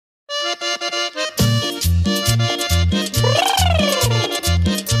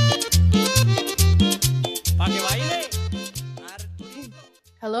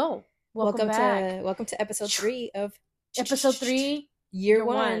Welcome back. Welcome to episode 3 of Episode 3, year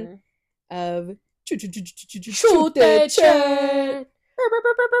one of Shoot the Chat.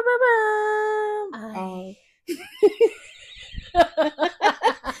 Um,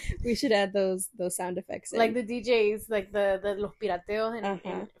 we should add those sound effects in. Like the DJs, like the los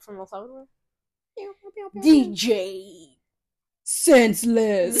pirateos from El Salvador. DJ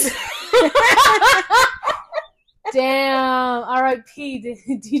Senseless. Damn. R.I.P.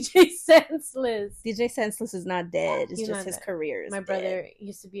 DJ Senseless. DJ Senseless is not dead. It's He's just not his dead. career is My dead. brother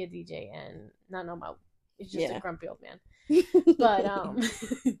used to be a DJ and not know my. He's just Yeah. a grumpy old man. But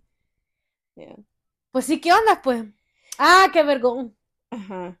yeah. Pues sí, ¿qué onda pues? Ah, qué vergón.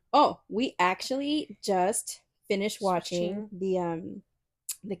 Oh, we actually just finished watching the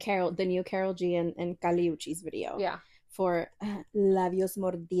new Carol G and Caliucci's video. Yeah. For Labios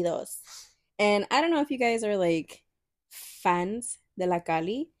Mordidos. And I don't know if you guys are like fans de la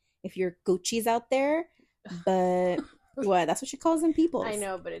Cali, if you're Gucci's out there, but what? That's what she calls them people. I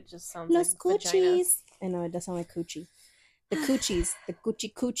know, but it just sounds Los like Gucci's. I know, it does sound like coochie. The coochies, the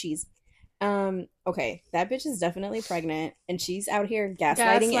Gucci coochies. Okay, that bitch is definitely pregnant, and she's out here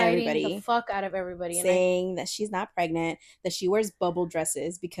gaslighting everybody, the fuck out of everybody, saying that she's not pregnant, that she wears bubble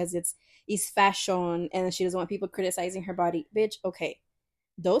dresses because it's fashion, and that she doesn't want people criticizing her body. Bitch, okay,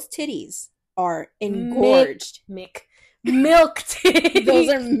 those titties are engorged. Milk titties. Those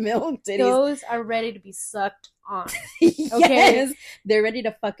are milk titties. Those are ready to be sucked on. Yes, okay, they're ready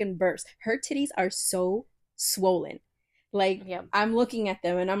to fucking burst. Her titties are so swollen. Like, yep. I'm looking at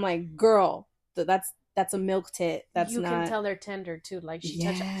them and I'm like, girl, that's a milk tit. That's you not. You can tell they're tender too. Like she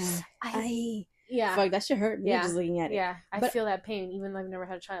touched it. Yeah. Fuck, that should hurt me just looking at it. Yeah, I feel that pain even though I've never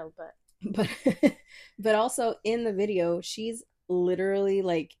had a child. But also in the video, she's literally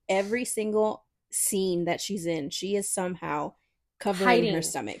like every single scene that she's in, she is somehow covering her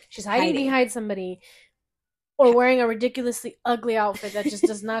stomach. She's hiding behind somebody. Or wearing a ridiculously ugly outfit that just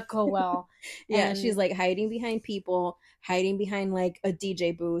does not go well. Yeah, and she's like hiding behind people, hiding behind like a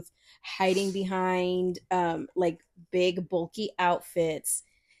DJ booth, hiding behind like big bulky outfits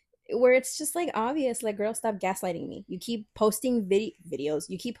where it's just like obvious, like, girl, stop gaslighting me. You keep posting videos,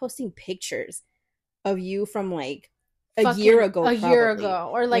 you keep posting pictures of you from like a year ago,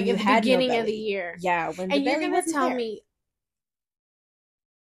 or like in the beginning of the year. Yeah, and you're gonna tell me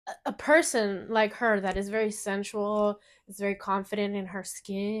a person like her that is very sensual, is very confident in her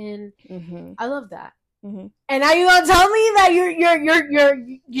skin. Mm-hmm. I love that. Mm-hmm. And now you gonna tell me that you're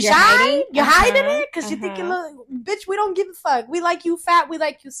shy? You're hiding it because you think you look, bitch. We don't give a fuck. We like you fat. We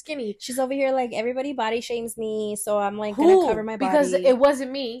like you skinny. She's over here like everybody body shames me, so I'm like gonna cover my body because it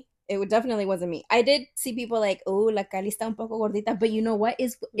wasn't me. It definitely wasn't me. I did see people like, oh, la Cali está un poco gordita, but you know what?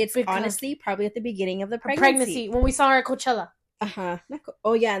 It's because honestly probably at the beginning of the pregnancy when we saw her at Coachella.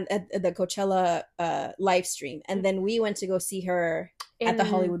 Oh yeah, at the Coachella live stream, and then we went to go see her at the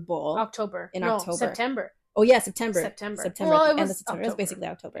Hollywood Bowl. October. September. Oh yeah, September. Well, at the end of September. It was basically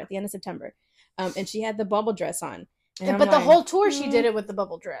October, at the end of September. And she had the bubble dress on. But the whole tour she did it with the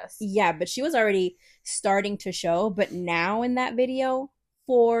bubble dress. Yeah, but she was already starting to show. But now in that video,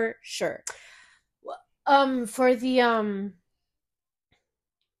 for sure. For the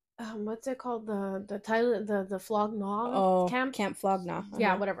what's it called? The Thailand, the Flog Gnaw camp? Camp Flog Gnaw.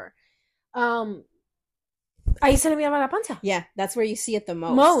 Yeah, whatever. Ahí se le miraba la panza. Yeah, that's where you see it the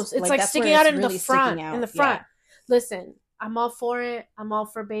most. It's like sticking out in the front. In the front. Yeah. Listen, I'm all for it. I'm all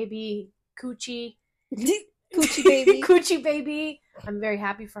for baby coochie. Coochie baby. Coochie baby. I'm very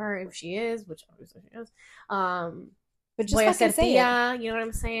happy for her if she is, which obviously she is. But just fucking say it. You know what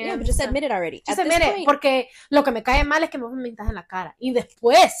I'm saying? Yeah, but just admit it already. Just admit it, porque lo que me cae mal es que me mentas en la cara. Y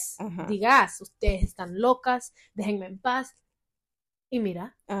después digas, ustedes están locas, déjenme en paz. Y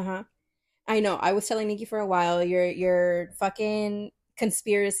mira. I know. I was telling Nikki for a while, you're fucking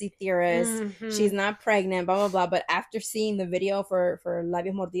conspiracy theorist. Mm-hmm. She's not pregnant, blah, blah, blah. But after seeing the video for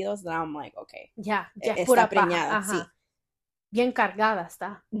Labios Mordidos, now I'm like, okay. Ya está pura preñada, sí. Bien cargada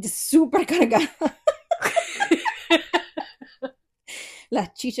está. Súper cargada.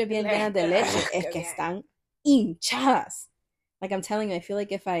 Las chichas bien llenas de leche es que están hinchadas. Like, I'm telling you, I feel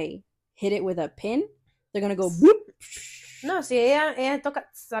like if I hit it with a pin, they're gonna go boop. No, si ella toca,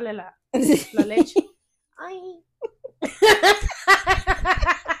 sale la leche. Ay.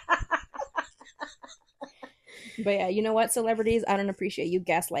 But yeah, you know what, celebrities? I don't appreciate you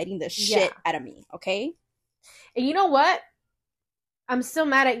gaslighting the shit out of me, okay? And you know what? I'm still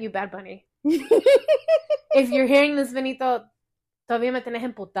mad at you, Bad Bunny. If you're hearing this, Benito, todavía me tenés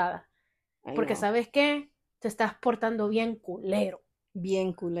emputada. Porque ¿sabes qué? Te estás portando bien culero.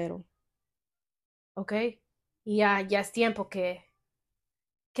 Bien culero. ¿Ok? Y ya es tiempo que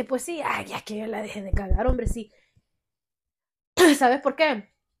Que pues sí, ay, ya que yo la dejé de cagar, hombre, sí. ¿Sabes por qué?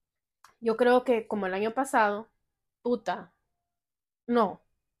 Yo creo que como el año pasado, puta, no,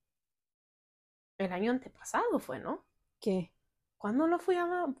 el año antepasado fue, ¿no? ¿Qué? ¿Cuándo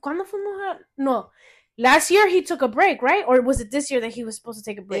fuimos a? No. Last year he took a break, right? Or was it this year that he was supposed to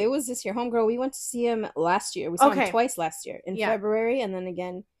take a break? It was this year. Homegirl, we went to see him last year. We saw him twice last year. In February, and then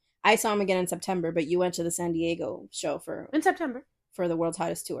again. I saw him again in September, but you went to the San Diego show in September. For the World's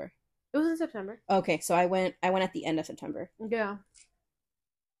Hottest Tour. It was in September. Okay, so I went at the end of September. Yeah.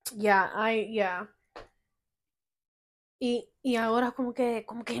 Yeah. Y ahora como que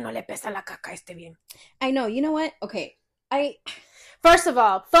no le pesa la caca este bien. I know. You know what? Okay. First of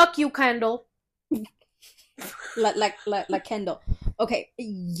all, fuck you, Kendall. like Kendall. Okay,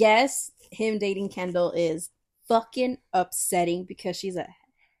 yes, him dating Kendall is fucking upsetting because she's a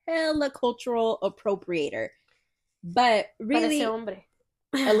hella cultural appropriator. But really, a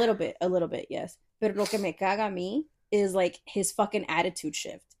little bit, yes. Pero lo que me caga a mí is like his fucking attitude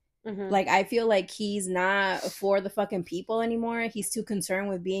shift. Mm-hmm. Like, I feel like he's not for the fucking people anymore. He's too concerned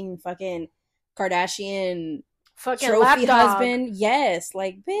with being fucking Kardashian fucking trophy husband. Yes,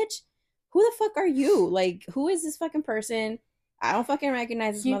 like, bitch, who the fuck are you? Like, who is this fucking person? I don't fucking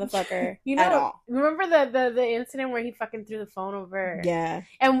recognize this motherfucker at all. Remember the incident where he fucking threw the phone over? Yeah.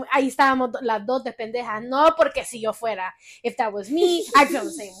 And ahí estábamos las dos de pendejas. No, porque si yo fuera, if that was me, I'd feel the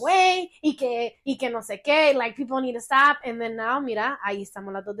same way. Y que no sé qué. Like, people need to stop. And then now, mira, ahí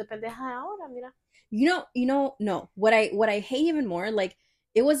estamos las dos de pendejas ahora, mira. You know, no. What I hate even more, like,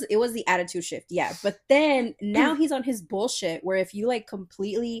 it was the attitude shift, yeah. But then now he's on his bullshit where if you like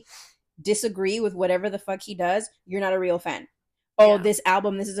completely disagree with whatever the fuck he does, you're not a real fan. Oh, yeah. This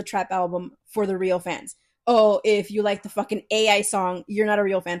is a trap album for the real fans. Oh, if you like the fucking AI song, you're not a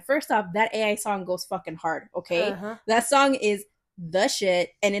real fan. First off, that AI song goes fucking hard, okay? Uh-huh. That song is the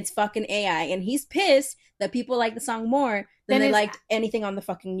shit, and it's fucking AI. And he's pissed that people like the song more than they liked anything on the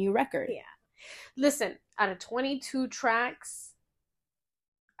fucking new record. Yeah. Listen, out of 22 tracks,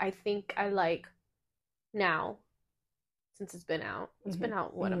 I think I like now, since it's been out. It's been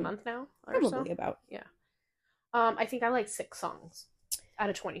out, what, a month now? Or probably so? About. Yeah. I think I like 6 songs out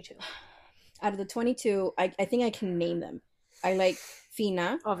of 22. Out of the 22, I think I can name them. I like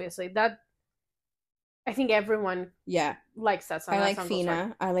Fina. Obviously. That, I think everyone likes that song. I like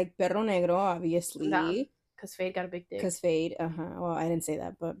Fina. I like Perro Negro, obviously. Because Fade got a big dick. Because Fade, Well, I didn't say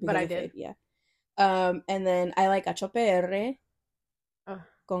that, but I did. Fade, yeah. And then I like HPR.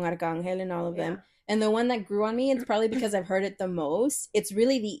 Con Arcángel and all of them. And the one that grew on me, it's probably because I've heard it the most. It's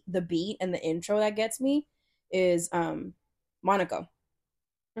really the beat and the intro that gets me. Is Monaco.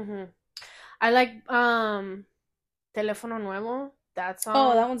 Mm-hmm. I like Teléfono Nuevo. That song.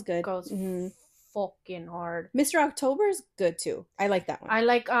 Oh, that one's good. Goes fucking hard. Mr. October's good too. I like that one. I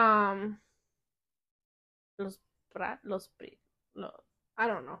like I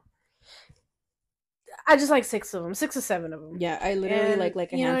don't know. I just like 6 of them, 6 or 7 of them. Yeah, I literally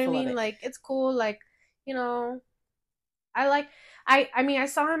like a handful of it. You know what I mean? Like, it's cool. Like, you know, I mean, I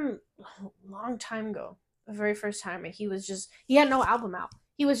saw him a long time ago. The very first time, and he had no album out.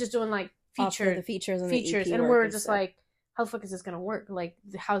 He was just doing like the features and we're just like, how the fuck is this gonna work? Like,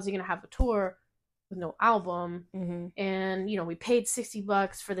 how's he gonna have a tour with no album? Mm-hmm. And you know, we paid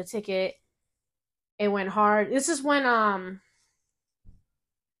 $60 for the ticket. It went hard. This is when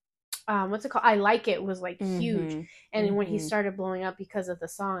what's it called? I Like It was like huge, and when he started blowing up because of the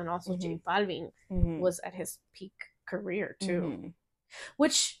song, and also J Balvin was at his peak career too,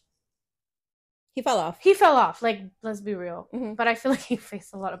 which. He fell off. Like, let's be real. Mm-hmm. But I feel like he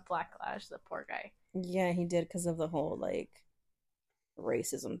faced a lot of backlash, the poor guy. Yeah, he did because of the whole, like,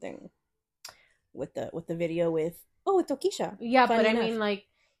 racism thing. With the video with Tokisha. Yeah, but I mean, like,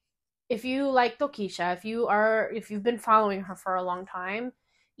 if you like Tokisha, if you've been following her for a long time,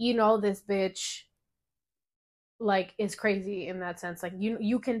 you know this bitch, like, is crazy in that sense. Like,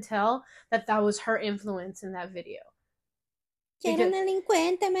 you can tell that was her influence in that video. Quiero un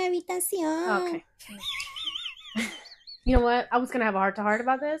delincuente en mi habitación. Okay. You know what? I was gonna have a heart-to-heart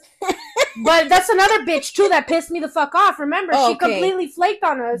about this. But that's another bitch, too, that pissed me the fuck off. Remember, she completely flaked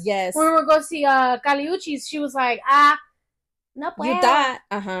on us. Yes. When we were going to see Caliucci's, she was like, no puedo. You thought,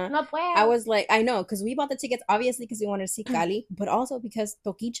 No puedo. I was like, I know, because we bought the tickets, obviously, because we wanted to see Cali, but also because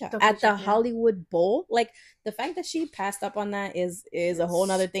Toquicha at the Hollywood Bowl. Like, the fact that she passed up on that is a whole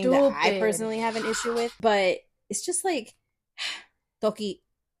nother thing that I personally have an issue with. But it's just like, Toki,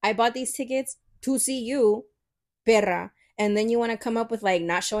 I bought these tickets to see you, perra, and then you want to come up with like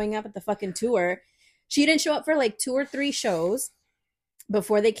not showing up at the fucking tour. She didn't show up for like 2 or 3 shows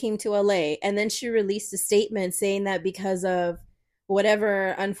before they came to LA, and then she released a statement saying that because of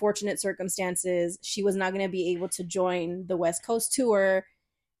whatever unfortunate circumstances, she was not going to be able to join the West Coast tour,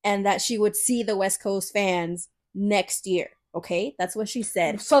 and that she would see the West Coast fans next year. Okay, that's what she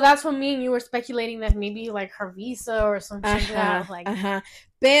said. So that's what me and you were speculating, that maybe like her visa or some shit like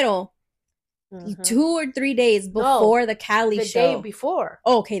Pero 2 or 3 days before the Cali show. The day before.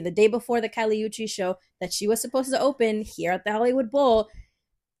 Okay, the day before the Caliucci show that she was supposed to open here at the Hollywood Bowl,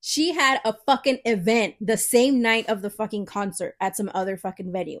 she had a fucking event the same night of the fucking concert at some other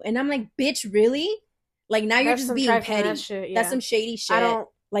fucking venue. And I'm like, bitch, really? Like, now you're just being petty. That's some shady shit.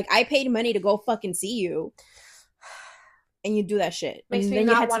 Like, I paid money to go fucking see you. And you do that shit. Makes me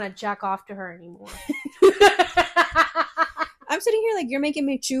not want to jack off to her anymore. I'm sitting here like, you're making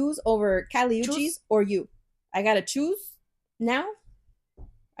me choose over Caliucci's or you. I gotta choose now.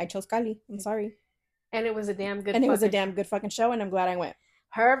 I chose Cali. I'm sorry. And it was a damn good. And it was a damn good fucking show, and I'm glad I went.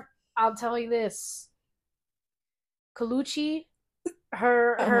 I'll tell you this. Colucci,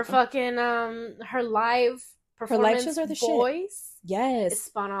 her fucking her live performance, her live shows are the voice. Shit. Yes, it's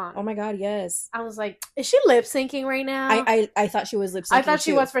spot on. Oh my god, yes. I was like, is she lip syncing right now? I thought she was lip syncing. I thought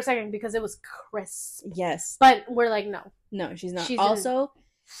she was for a second because it was crisp. Yes, but we're like, no, she's not.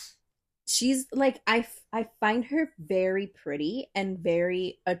 She's like, I find her very pretty and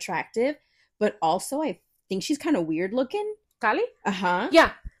very attractive, but also I think she's kind of weird looking. Cali? Ajá.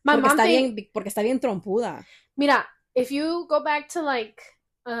 Yeah, my mom porque está bien trompuda. Mira, if you go back to like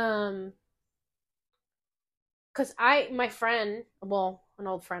because my friend, well, an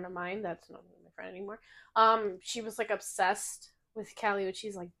old friend of mine, that's not my friend anymore, she was like obsessed with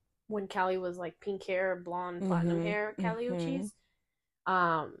Caliucci's, like when Cali was like pink hair, blonde, platinum hair Caliucci's.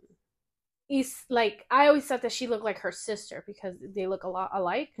 He's like, I always thought that she looked like her sister because they look a lot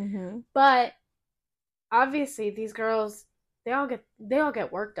alike. But obviously these girls, they all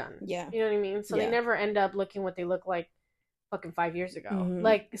get work done. Yeah. You know what I mean? So they never end up looking what they look like fucking 5 years ago.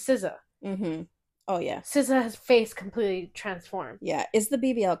 Like SZA. Oh, yeah. SZA's face completely transformed. Yeah, it's the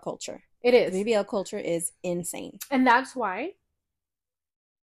BBL culture. It is. The BBL culture is insane. And that's why,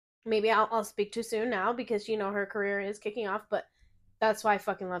 maybe I'll speak too soon now because, you know, her career is kicking off, but that's why I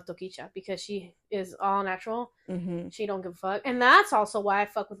fucking love Toquicha, because she is all natural. She don't give a fuck. And that's also why I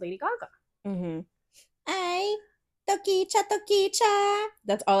fuck with Lady Gaga. Ay, Toquicha.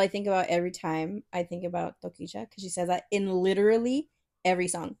 That's all I think about every time I think about Toquicha, because she says that in literally every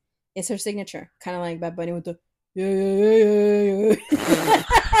song. It's her signature, kind of like Bad Bunny with the yeah.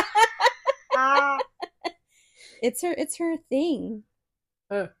 It's her thing.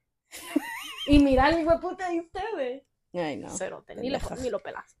 Y mirar hijo de puta de ustedes. I know. Ni lo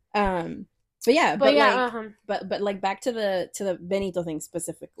pelas. But yeah, but like back to the Benito thing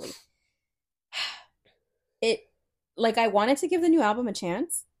specifically. It, like, I wanted to give the new album a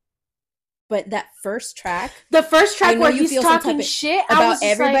chance. But that first track, where he's talking shit about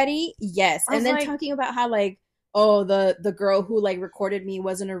everybody, like, yes, and then like, talking about how like, oh, the girl who like recorded me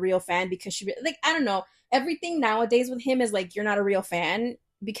wasn't a real fan because she, like, I don't know, everything nowadays with him is like, you're not a real fan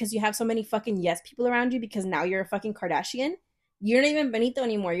because you have so many fucking yes people around you because now you're a fucking Kardashian. You're not even Benito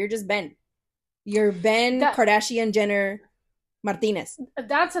anymore. You're just Ben. You're Ben Kardashian Jenner Martinez.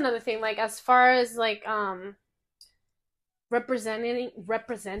 That's another thing. Like, as far as like representing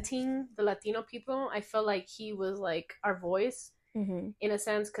the Latino people, I feel like he was like our voice in a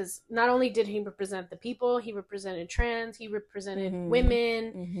sense, because not only did he represent the people, he represented trans, he represented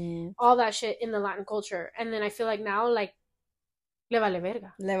women, all that shit in the Latin culture. And then I feel like now, like, le vale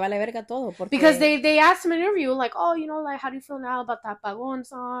verga todo, because they asked him in an interview, like, oh, you know, like, how do you feel now about the Apagón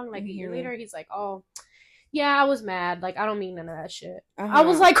song? Like a year later, he's like, oh, yeah, I was mad. Like, I don't mean none of that shit. I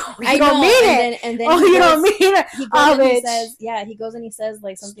was like, oh, you don't mean it. And then you don't mean it. He goes and he says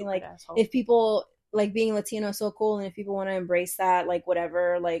like something like, if people, like, being Latino is so cool, and if people want to embrace that, like,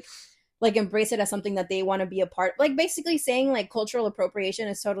 whatever, like embrace it as something that they want to be a part, like, basically saying like cultural appropriation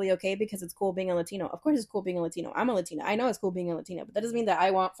is totally okay because it's cool being a Latino. Of course it's cool being a Latino. I'm a Latina. I know it's cool being a Latina, but that doesn't mean that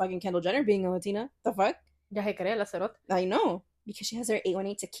I want fucking Kendall Jenner being a Latina. The fuck? Ya se cree la cerota. I know, because she has her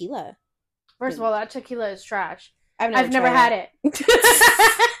 818 tequila. First of all, that tequila is trash. I've never had it.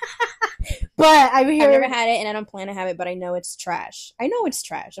 But I've never had it, and I don't plan to have it, but I know it's trash. I know it's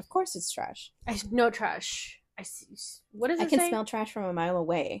trash. Of course it's trash. I know trash. I see. What does it say? I can smell trash from a mile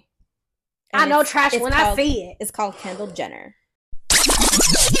away. And I know trash when I see it. It's called Kendall Jenner.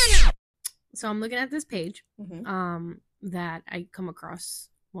 So I'm looking at this page that I come across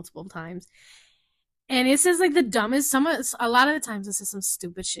multiple times. And it says like the dumbest, a lot of the times it says some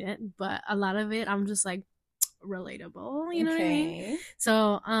stupid shit, but a lot of it I'm just like relatable, you know what I mean?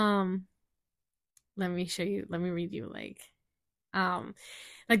 So, let me read you like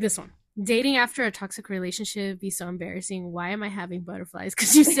this one. dating after a toxic relationship be so embarrassing. Why am I having butterflies?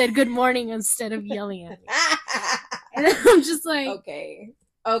 Because you said good morning instead of yelling at me. And I'm just like,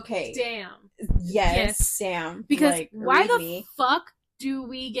 okay, damn, yes, damn. Because like, why the fuck do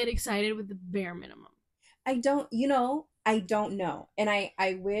we get excited with the bare minimum? I don't know, and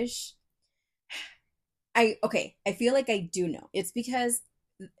I wish. I feel like I do know. It's because,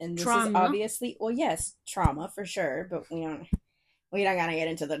 and this trauma. is obviously, well, yes, trauma for sure, but we don't gotta get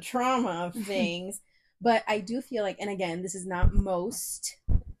into the trauma of things. But I do feel like, and again, this is not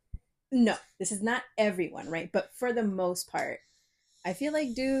everyone, right? But for the most part, I feel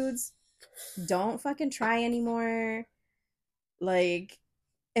like dudes don't fucking try anymore. Like,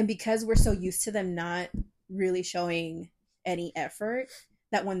 and because we're so used to them not really showing any effort,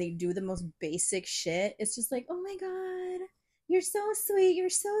 that when they do the most basic shit, it's just like, oh my god, you're so sweet, you're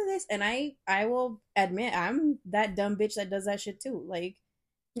so this. And I will admit, I'm that dumb bitch that does that shit too. Like,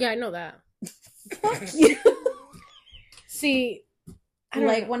 yeah, I know that. Fuck you. See, I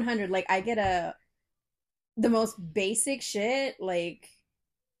like 100. Like, I get the most basic shit, like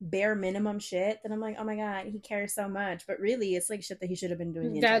bare minimum shit, that I'm like, oh my god, he cares so much. But really, it's like shit that he should have been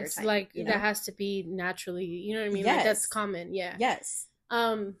doing the entire time. Like, that has to be naturally, you know what I mean? Yes. Like, that's common. Yeah. Yes.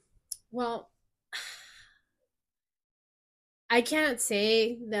 Well, I can't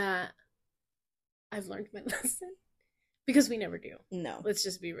say that I've learned my lesson, because we never do. No. Let's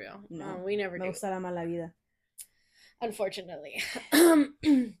just be real. No. We never do. Me gusta la mala vida. Unfortunately.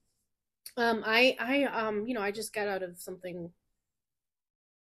 I just got out of something,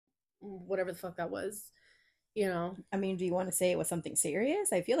 whatever the fuck that was, you know. I mean, do you want to say it was something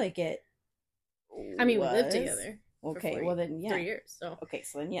serious? I feel like it we lived together. Okay, well then, yeah. 3 years, so. Okay,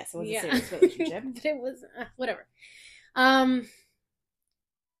 so then, yes, it was a serious relationship. But it was, whatever.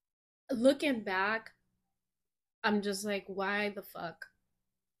 Looking back, I'm just like, why the fuck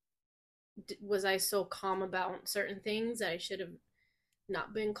was I so calm about certain things that I should have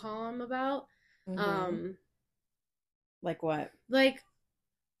not been calm about? Mm-hmm. Like what? Like,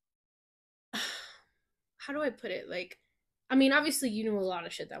 how do I put it? Like, I mean, obviously you knew a lot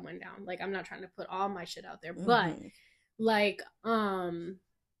of shit that went down. Like, I'm not trying to put all my shit out there, but like, I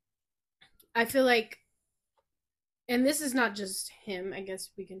feel like, and this is not just him, I guess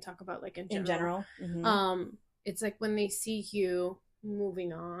we can talk about like in general. It's like when they see you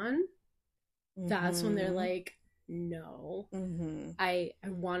moving on, that's when they're like, no, I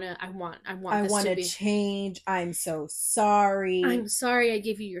want to change. I'm so sorry. I'm sorry I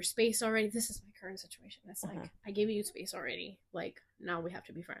gave you your space already. This is my current situation. It's like, I gave you space already. Like, now we have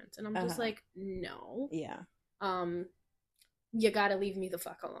to be friends. And I'm just like, no. Yeah. You gotta leave me the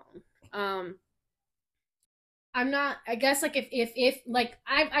fuck alone. I'm not, I guess, like, if like,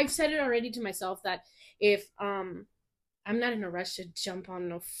 I've said it already to myself that if, I'm not in a rush to jump on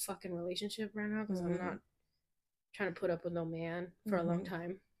no fucking relationship right now, because I'm not trying to put up with no man for a long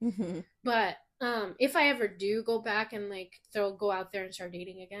time. But, if I ever do go back and, like, go out there and start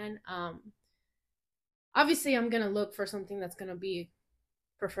dating again, obviously I'm gonna look for something that's gonna be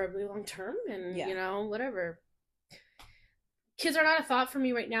preferably long-term, and, you know, whatever. Kids are not a thought for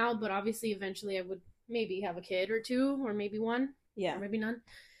me right now, but obviously eventually I would maybe have a kid or two, or maybe one, or maybe none.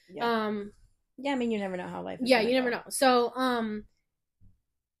 Yeah, I mean, you never know how life is. Yeah, you never know. So,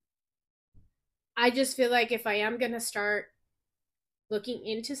 I just feel like if I am gonna start looking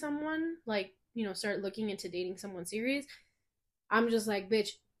into someone, like, you know, start looking into dating someone serious, I'm just like, bitch,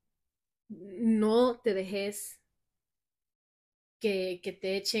 no te dejes que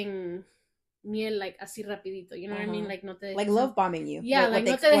te echen miel, like, así rapidito, you know what I mean? Like, no te dejes, like, love bombing you. Yeah, like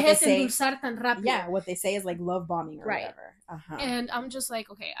no te dejes endulzar tan rápido. Yeah, what they say is like love bombing or whatever. And I'm just like,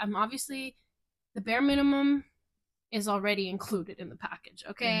 okay, I'm obviously, the bare minimum is already included in the package,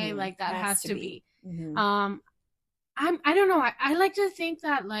 okay? Like, that has to be. I don't know, I like to think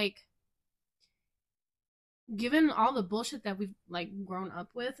that, like, given all the bullshit that we've, like, grown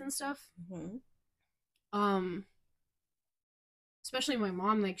up with and stuff, especially my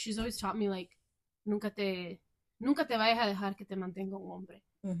mom, like, she's always taught me, like, nunca te vayas a dejar que te mantenga un hombre.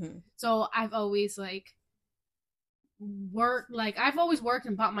 So I've always, like, I've always worked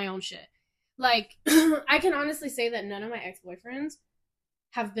and bought my own shit. Like, I can honestly say that none of my ex-boyfriends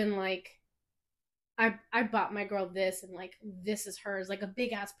have been like, I bought my girl this, and, like, this is hers, like a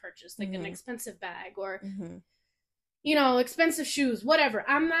big ass purchase, like an expensive bag, or you know, expensive shoes, whatever.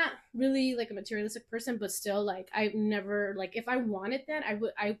 I'm not really, like, a materialistic person, but still, like, I've never, like, if I wanted that,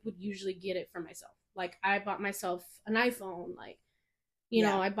 I would usually get it for myself. Like, I bought myself an iPhone, like, you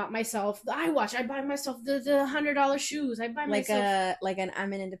know, I bought myself the iWatch, I buy myself the $100 shoes, I buy myself like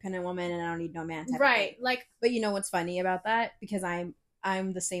I'm an independent woman and I don't need no man type right of thing. Like, but you know what's funny about that, because I'm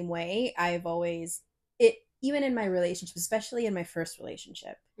I'm the same way. Even in my relationship, especially in my first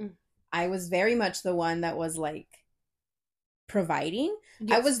relationship, I was very much the one that was like providing.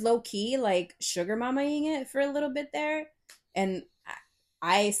 Yes. I was low key like sugar mamaing it for a little bit there, and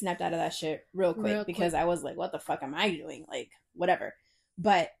I snapped out of that shit real quick because I was like, what the fuck am I doing? Like, whatever.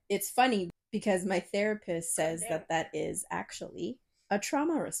 But it's funny because my therapist says that is actually a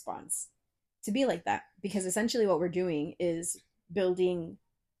trauma response to be like that, because essentially what we're doing is building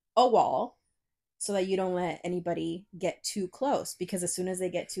a wall so that you don't let anybody get too close, because as soon as they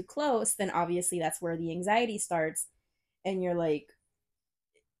get too close, then obviously that's where the anxiety starts, and you're like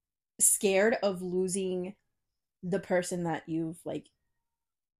scared of losing the person that you've like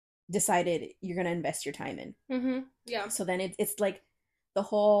decided you're gonna invest your time in. Mm-hmm. Yeah. So then it's like the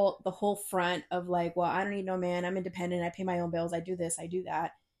whole front of like, well, I don't need no man, I'm independent, I pay my own bills, I do this, I do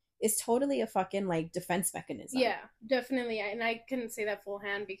that. It's totally a fucking like defense mechanism. Yeah, definitely. And I couldn't say that full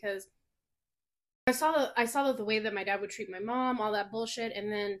hand because I saw the way that my dad would treat my mom, all that bullshit,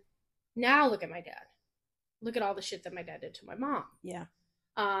 and then now look at my dad. Look at all the shit that my dad did to my mom. Yeah.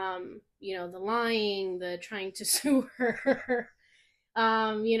 You know, the lying, the trying to sue her,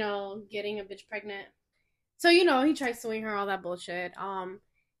 you know, getting a bitch pregnant. So, you know, he tried suing her, all that bullshit. And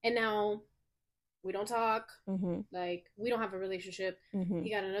now we don't talk. Mm-hmm. Like, we don't have a relationship. Mm-hmm.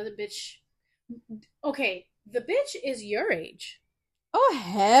 He got another bitch. Okay, the bitch is your age. Oh,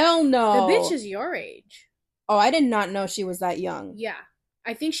 hell no. The bitch is your age. Oh, I did not know she was that young. Yeah.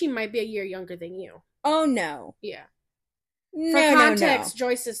 I think she might be a year younger than you. Oh, no. Yeah. No, for context, no.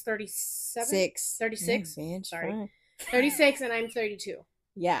 Joyce is 37? 36? Yeah, bitch, sorry. fine. 36 and I'm 32.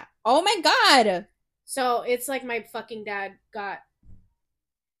 Yeah. Oh, my God. So it's like my fucking dad got...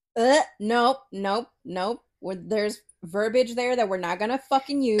 Nope. There's verbiage there that we're not gonna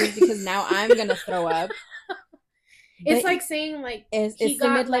fucking use because now I'm gonna throw up. It's like saying like it's the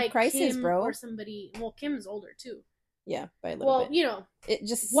midlife like crisis, Kim bro. Or somebody. Well, Kim's older too. Yeah, by a little bit. Well, you know, it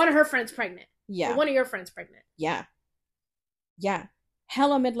just one of her friends pregnant. Yeah. Or one of your friends pregnant. Yeah. Yeah.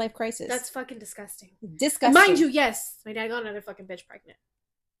 Hella midlife crisis. That's fucking disgusting. Disgusting. Mind you, yes, my dad got another fucking bitch pregnant,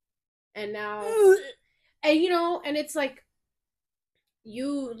 and now, and you know, and it's like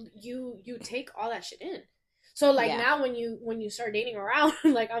you take all that shit in. So like now when you start dating around,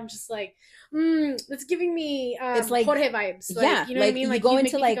 like I'm just like, it's giving me it's like Jorge vibes. Like, yeah, you know like, what I mean? Like you go make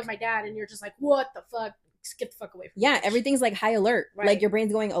into me like think of my dad, and you're just like, what the fuck? Just get the fuck away from me. Yeah, everything's like high alert. Right. Like your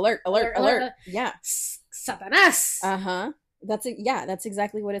brain's going alert. Yeah. Satanas. That's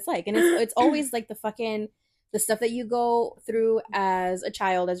exactly what it's like. And it's always like the stuff that you go through as a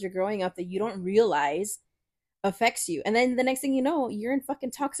child, as you're growing up, that you don't realize affects you. And then the next thing you know, you're in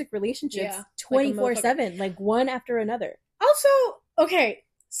fucking toxic relationships 24/7, like one after another. Also, okay,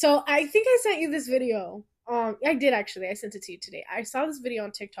 so I think I sent you this video. I did actually. I sent it to you today. I saw this video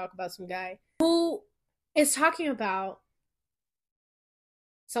on TikTok about some guy who is talking about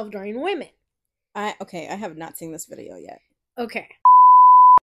self-drowning women. I have not seen this video yet. Okay.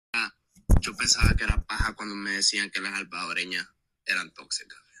 Yo pensaba que era paja cuando me decían que las salvadoreñas eran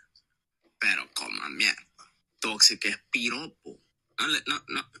tóxicas. Pero como mierda. Tóxica es piropo.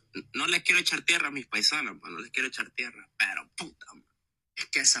 No les quiero echar tierra a mis paisanas, no les quiero echar tierra. Pero puta, man. Es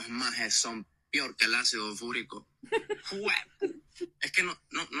que esas majes son peor que el ácido fúrico. Es que no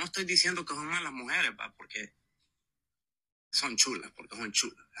estoy diciendo que son malas mujeres, porque son chulas,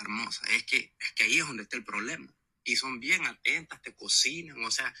 hermosas. Es que ahí es donde está el problema. Y son bien atentas, te cocinan, o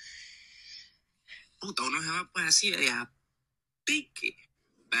sea, puta, uno se va pues así, a pique.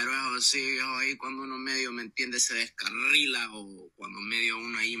 Pero eso sí, ahí cuando uno medio, ¿me entiende?, se descarrila, o cuando medio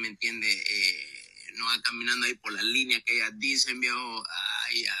uno ahí, ¿me entiende?, no va caminando ahí por la línea que ellas dicen, viejo,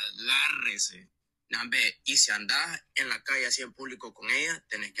 ay, agárrese. Y si andás en la calle así en público con ellas,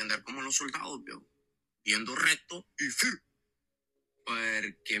 tenés que andar como los soldados, viejo, viendo recto y firme.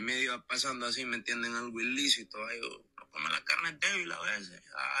 Porque medio va pasando así, ¿me entienden?, algo ilícito, ay, como la carne es débil a veces,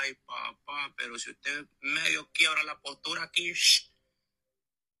 ay, papá, pero si usted medio quiebra la postura aquí,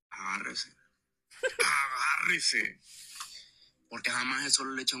 agárrese, porque jamás eso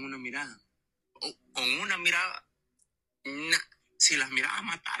le echan una mirada, con una mirada, si las miradas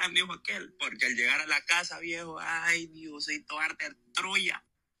mataran, dijo aquel, porque al llegar a la casa, viejo, ay, Diosito, arte de Troya,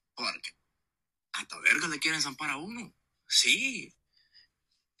 porque hasta verga le quieren zampar a uno, sí,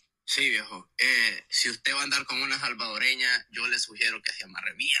 viejo. Si usted va a andar con una salvadoreña, yo le sugiero que se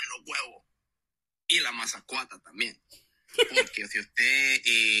amarre bien los huevos. Y la mazacuata también. Porque si usted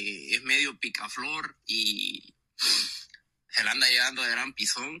es medio picaflor y se la anda llevando de gran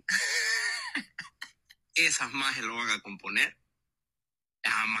pisón, esas majes lo van a componer.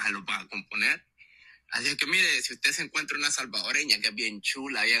 Así es que mire, si usted se encuentra una salvadoreña que es bien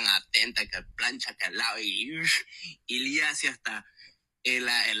chula, bien atenta, que plancha, que lava y le hace hasta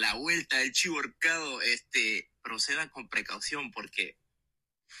la vuelta del chivo horcado, proceda con precaución porque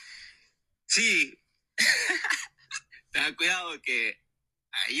sí, tenga cuidado que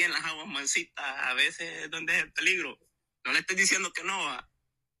ahí en las aguas mansitas a veces es donde es el peligro. No le estoy diciendo que no va,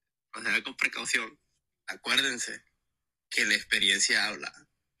 proceda con precaución. Acuérdense que la experiencia habla.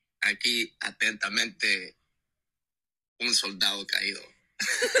 Aquí atentamente un soldado caído.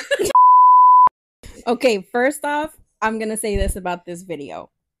 Okay, first off, I'm gonna say this about this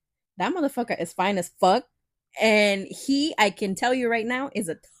video. That motherfucker is fine as fuck. And he, I can tell you right now, is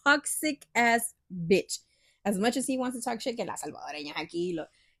a toxic ass bitch. As much as he wants to talk shit, que la salvadoreña aquí.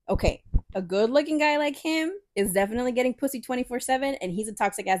 Okay, a good looking guy like him is definitely getting pussy 24/7, and he's a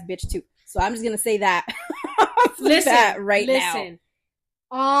toxic ass bitch too. So I'm just gonna say that. Listen,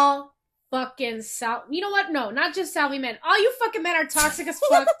 all fucking you know what? No, not just Salvi men. All you fucking men are toxic as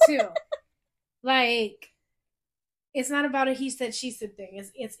fuck too. Like, it's not about a he said she said thing.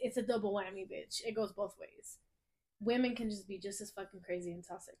 It's a double whammy, bitch. It goes both ways. Women can just be just as fucking crazy and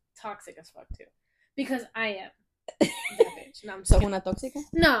toxic as fuck too. Because I am that bitch. No, I'm so una tóxica?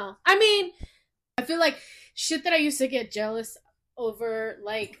 No, I mean, I feel like shit that I used to get jealous over,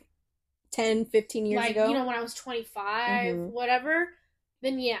 like 10, 15 years ago. You know, when I was 25, whatever.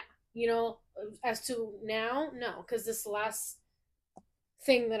 Then yeah, you know, as to now, no, because this last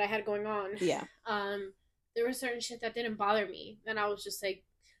thing that I had going on, yeah, there was certain shit that didn't bother me, and I was just like,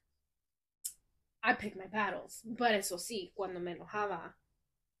 I pick my battles. But eso sí, cuando me enojaba,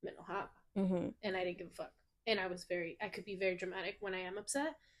 and I didn't give a fuck, and I could be very dramatic when I am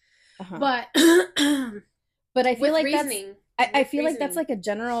upset, but I feel like reasoning, I feel like that's like a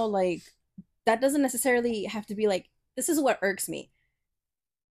general, like, that doesn't necessarily have to be like, this is what irks me.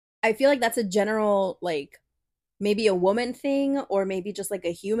 I feel like that's a general, like, maybe a woman thing or maybe just like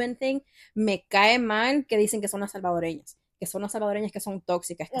a human thing. Me cae mal que dicen que son las salvadoreñas. Que son las salvadoreñas que son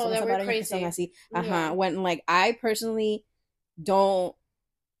tóxicas. Que son las salvadoreñas que son así. Yeah. When, like, I personally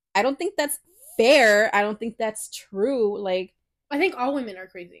I don't think that's fair. I don't think that's true. Like, I think all women are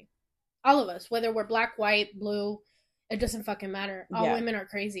crazy. All of us. Whether we're black, white, blue, it doesn't fucking matter. All women are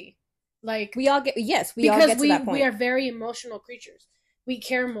crazy. Like, we all get to that point. We are very emotional creatures. We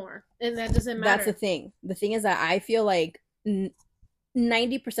care more, and that doesn't matter. That's the thing. The thing is that I feel like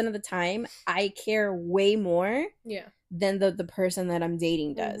 90% of the time, I care way more than the person that I'm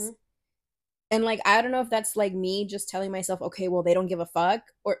dating does. And, like, I don't know if that's, like, me just telling myself, okay, well, they don't give a fuck,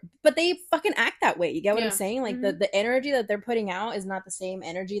 but they fucking act that way. You get what I'm saying? Like, the energy that they're putting out is not the same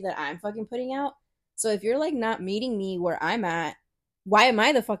energy that I'm fucking putting out. So if you're, like, not meeting me where I'm at, why am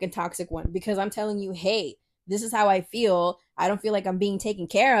I the fucking toxic one? Because I'm telling you, hey, this is how I feel. I don't feel like I'm being taken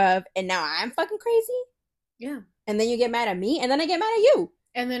care of, and now I'm fucking crazy? Yeah. And then you get mad at me, and then I get mad at you.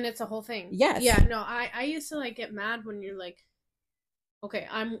 And then it's a whole thing. Yes. Yeah, no, I used to, like, get mad when you're like, okay,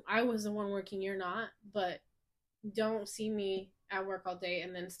 I was the one working, you're not, but don't see me at work all day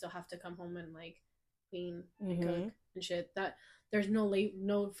and then still have to come home and, like, clean and cook and shit. That there's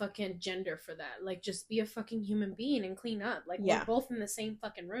no fucking gender for that. Like, just be a fucking human being and clean up. Like, we're both in the same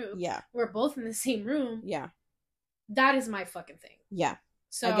fucking room. Yeah. We're both in the same room. Yeah. That is my fucking thing. Yeah.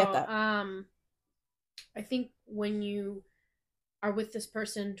 So, I get that. I think when you are with this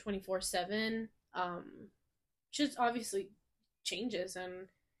person 24/7, just obviously changes and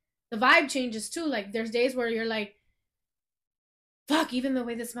the vibe changes too. Like, there's days where you're like, fuck, even the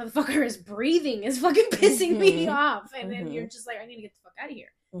way this motherfucker is breathing is fucking pissing me off, and then you're just like, I need to get the fuck out of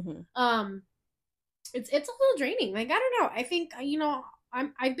here. It's a little draining. Like, I don't know, I think, you know,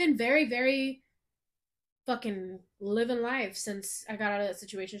 I've been very, very fucking living life since I got out of that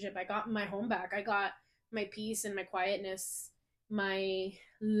situationship. I got my home back. I got my peace and my quietness, my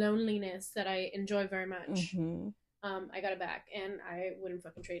loneliness that I enjoy very much. I got it back, and I wouldn't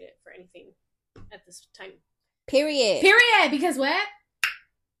fucking trade it for anything at this time. Period. Because what?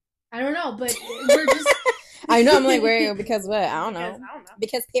 I don't know, but we're just... I know, I'm like, where? Because what? I don't know.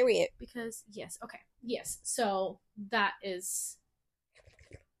 Because period. Because, yes. Okay. Yes. So, that's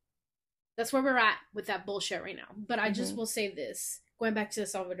where we're at with that bullshit right now. But I just will say this, going back to the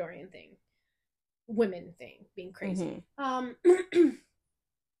Salvadorian thing, women thing, being crazy.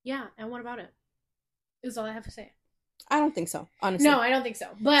 Yeah, and what about it? Is all I have to say. I don't think so, honestly. No, I don't think so.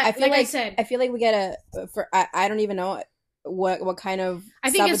 But I feel like I said, I feel like we get I don't even know what kind of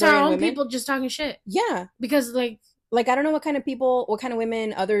I think Salvadorian it's our own people just talking shit. Yeah. Because like I don't know what kind of people, what kind of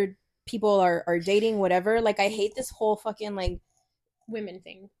women other people are dating, whatever. Like, I hate this whole fucking, like, women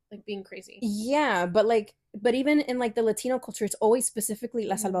thing, like, being crazy. Yeah, but, like, but even in like the Latino culture, it's always specifically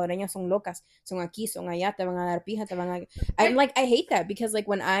las salvadoreñas son locas, son aquí, son allá, te van a dar pija, te van a. I'm like, I hate that because like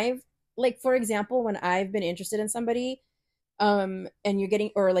when I've like, for example, when I've been interested in somebody, and you're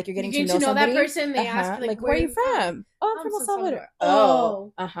getting to know somebody, that person, they ask like where are you from? Oh, I'm from El Salvador.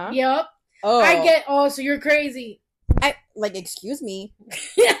 Oh, yep. Oh, I get. Oh, so you're crazy. I like, excuse me.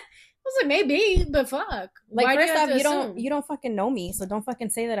 Yeah. I was like, maybe, but fuck. Like, why first off, you don't fucking know me, so don't fucking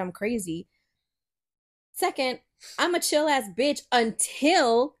say that I'm crazy. Second, I'm a chill ass bitch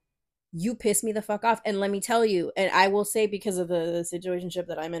until you piss me the fuck off. And let me tell you, and I will say because of the situationship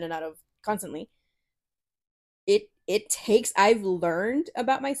that I'm in and out of constantly, it takes, I've learned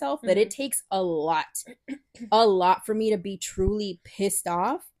about myself that it takes a lot for me to be truly pissed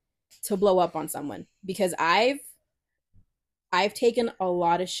off to blow up on someone, because I've taken a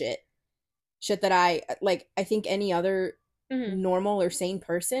lot of shit that I think any other normal or sane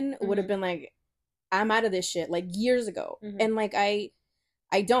person would have been like, I'm out of this shit like years ago. And like I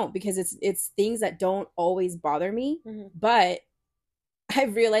don't, because it's things that don't always bother me, but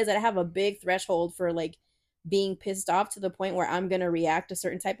I've realized that I have a big threshold for like being pissed off to the point where I'm gonna react a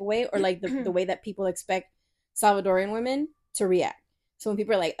certain type of way, or like the way that people expect Salvadorian women to react. So when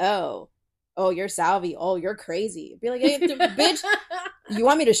people are like, oh, you're Salvi, oh, you're crazy, be like, hey, bitch, you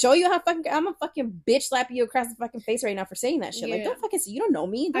want me to show you how fucking I'm a fucking bitch slap you across the fucking face right now for saying that shit? Like, don't fucking, you don't know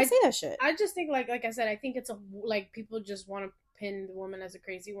me, don't say that shit. I just think like I said, I think it's like people just want to pin the woman as a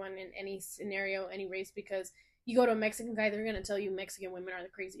crazy one in any scenario, any race, because you go to a Mexican guy, they're gonna tell you Mexican women are the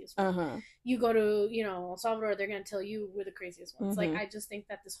craziest ones. You go to, El Salvador, they're gonna tell you we're the craziest ones. Like, I just think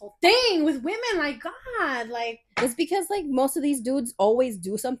that this whole thing with women, like, God, like, it's because like most of these dudes always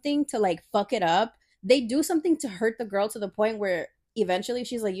do something to like fuck it up. They do something to hurt the girl to the point where eventually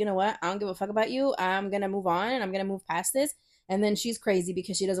she's like, you know what, I don't give a fuck about you, I'm gonna move on and I'm gonna move past this. And then she's crazy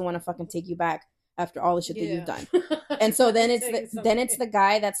because she doesn't want to fucking take you back after all the shit that you've done. And so then it's the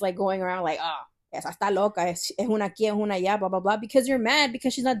guy that's like going around like, oh, esa está loca, es una aquí, es una allá, blah, blah, blah, because you're mad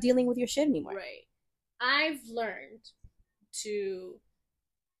because she's not dealing with your shit anymore. Right. I've learned to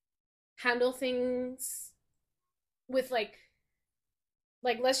handle things with like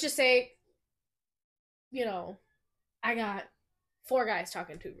let's just say, I got 4 guys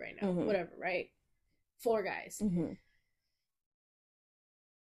talking to right now, whatever, right? 4 guys.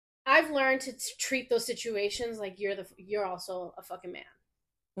 I've learned to treat those situations like you're also a fucking man.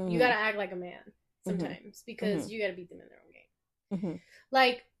 You gotta act like a man sometimes, because you gotta beat them in their own game.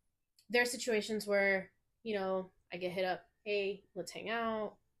 Like, there are situations where, I get hit up, hey, let's hang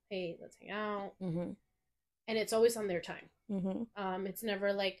out. And it's always on their time. It's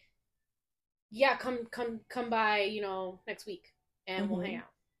never like, yeah, come by, next week and we'll hang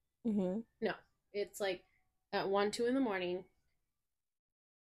out. No, it's like at 1-2 in the morning,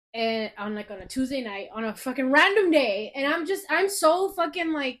 and on a Tuesday night, on a fucking random day, and I'm so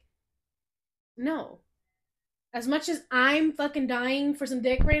fucking like, no. As much as I'm fucking dying for some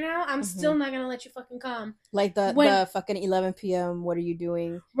dick right now, I'm still not gonna let you fucking come. Like the fucking 11 p.m. what are you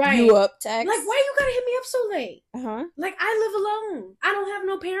doing? Right. You up text? Like, why you gotta hit me up so late? Like, I live alone. I don't have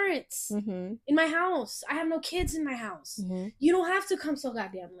no parents in my house. I have no kids in my house. You don't have to come so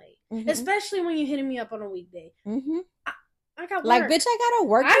goddamn late. Especially when you're hitting me up on a weekday. I got work. Like, bitch, I gotta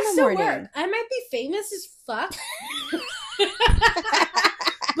work in the morning. Work. I might be famous as fuck.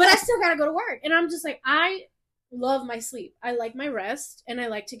 But I still gotta go to work. And I'm just like, I love my sleep. I like my rest, and I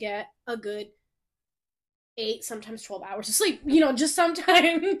like to get a good 8, sometimes 12 hours of sleep. Just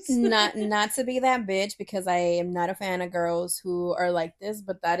sometimes. Not to be that bitch, because I am not a fan of girls who are like this,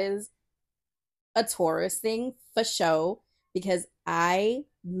 but that is a Taurus thing for show, because I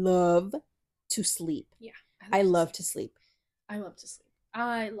love to sleep. Yeah. I love to sleep. I love to sleep.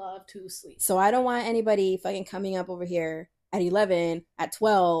 I love to sleep. So I don't want anybody fucking coming up over here at 11, at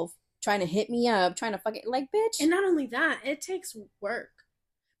 12, trying to hit me up, trying to fucking, like, bitch. And not only that, it takes work.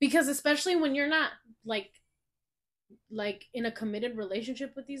 Because especially when you're not, like in a committed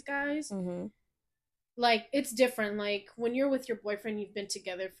relationship with these guys, like, it's different. Like, when you're with your boyfriend, you've been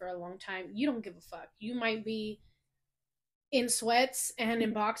together for a long time, you don't give a fuck. You might be in sweats and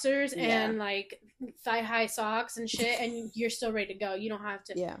in boxers and, like, thigh-high socks and shit, and you're still ready to go. You don't have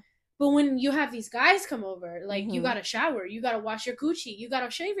to. Yeah. But when you have these guys come over, like, you gotta shower, you gotta wash your coochie, you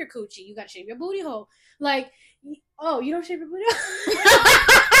gotta shave your coochie, you gotta shave your booty hole. Like, oh, you don't shave your booty hole?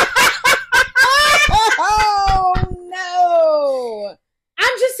 Oh, no!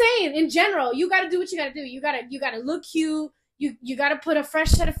 I'm just saying, in general, you gotta do what you gotta do. You gotta look cute. You gotta put a fresh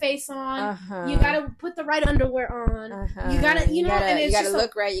set of face on. You gotta put the right underwear on. You gotta, and it's you gotta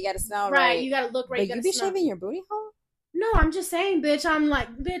look right. You gotta smell right. You gotta look right. But you be shaving your booty hole? No, I'm just saying, bitch. I'm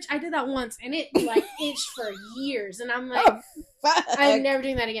like, bitch, I did that once, and it like itched for years, and I'm like, I'm never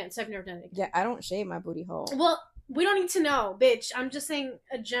doing that again. So I've never done it again. Yeah, I don't shave my booty hole. Well, we don't need to know, bitch. I'm just saying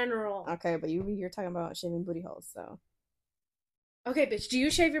a general. Okay, but you're talking about shaving booty holes, so. Okay, bitch. Do you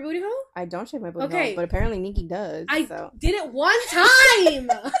shave your booty hole? I don't shave my booty hole, but apparently Nikki does. I so. did it one time.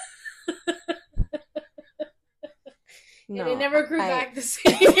 No, and it never grew back the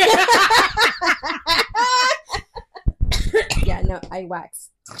same. Yeah, no, I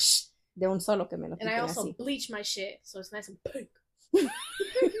wax. De un solo que me lo and I also así. bleach my shit, so it's nice and pink.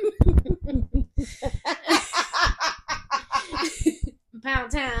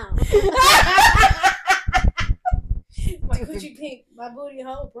 Pound town. My coochie pink, my booty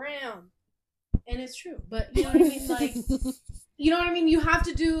hole brown. And it's true. But you know what I mean? Like, you know what I mean? You have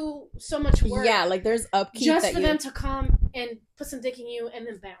to do so much work. Yeah, like there's upkeep just for them to come and put some dick in you and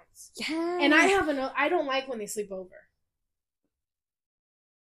then bounce. Yeah. And I don't like when they sleep over.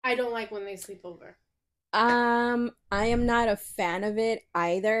 I don't like when they sleep over. I am not a fan of it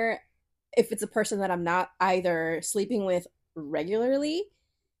either. If it's a person that I'm not either sleeping with regularly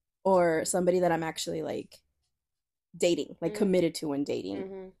or somebody that I'm actually like dating, like committed to when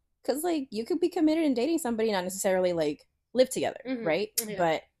dating. Because like you could be committed in dating somebody, not necessarily like live together, right? Yeah.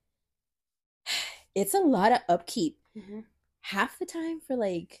 But it's a lot of upkeep. Half the time for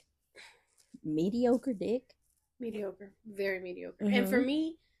like mediocre dick. Mediocre. Very mediocre. And for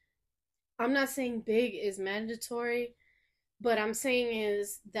me, I'm not saying big is mandatory, but I'm saying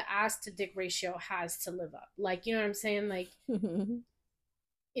is the ass to dick ratio has to live up. Like, you know what I'm saying? Like,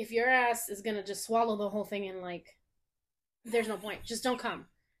 if your ass is going to just swallow the whole thing and like, there's no point. Just don't come.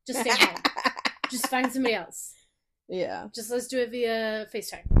 Just stay home. Just find somebody else. Yeah. Just let's do it via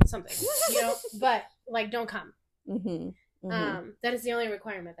FaceTime. Something. You know? But, like, don't come. That is the only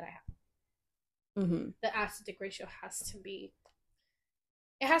requirement that I have. The ass to dick ratio has to be...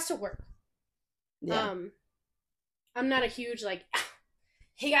 It has to work. Yeah. I'm not a huge, like,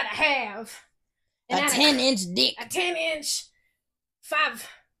 he gotta have... a 10-inch dick. A 10-inch... 5...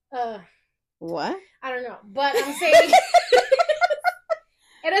 What? I don't know. But I'm saying...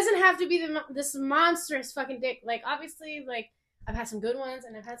 It doesn't have to be this monstrous fucking dick. Like, obviously, like, I've had some good ones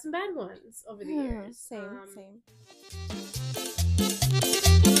and I've had some bad ones over the years. Same.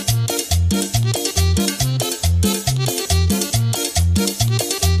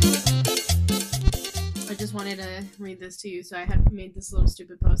 I just wanted to read this to you. So I had made this little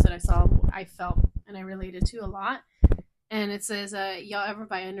stupid post that I felt, and I related to a lot. And it says, y'all ever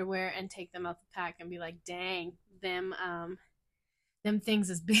buy underwear and take them out the pack and be like, dang, them things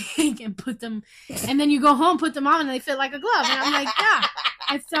is big, and put them, and then you go home, put them on, and they fit like a glove. And I'm like, yeah,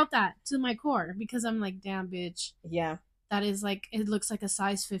 I felt that to my core, because I'm like, damn, bitch. Yeah. That is like, it looks like a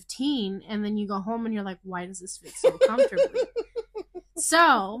size 15, and then you go home and you're like, why does this fit so comfortably?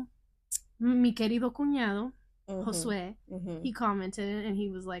 So, mi querido cuñado, Josue, he commented, and he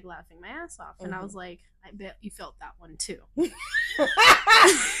was like laughing my ass off. And I was like, I bet you felt that one too.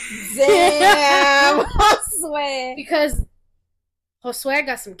 Damn, Josue. Because Josue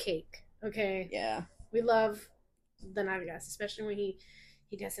got some cake, okay? Yeah. We love the nalgas, especially when he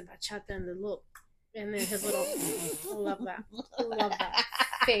does the bachata and the look. And then his little... I love that.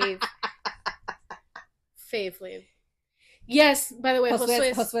 Fave. Yes, by the way,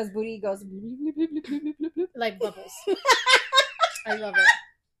 Josue's booty goes... like bubbles. I love it.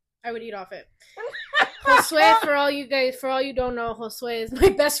 I would eat off it. Josue, for all you don't know, Josue is my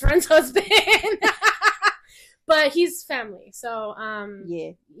best friend's husband. But he's family, so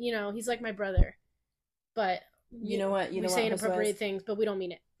yeah, you know, he's like my brother. But you know what? We say inappropriate things, but we don't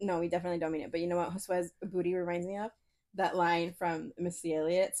mean it. No, we definitely don't mean it. But you know what Josue's booty reminds me of? That line from the Missy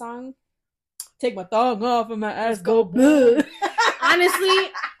Elliott song. Take my thong off and my ass go blue.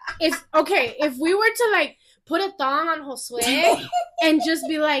 Honestly, if we were to like put a thong on Josue and just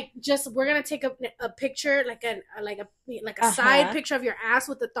be like, we're gonna take a picture, like a side picture of your ass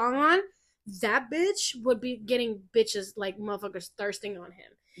with the thong on, that bitch would be getting bitches like motherfuckers thirsting on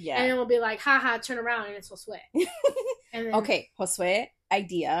him. Yeah. And then we'll be like, haha, turn around, and it's Josue. And then, okay, Josue,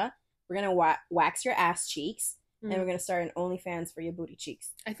 idea. We're gonna wax your ass cheeks. And we're going to start an OnlyFans for your booty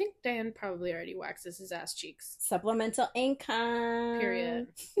cheeks. I think Dan probably already waxes his ass cheeks. Supplemental income. Period.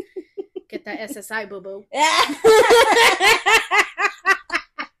 Get that SSI, boo-boo.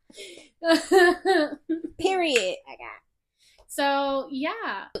 Period. I got. So,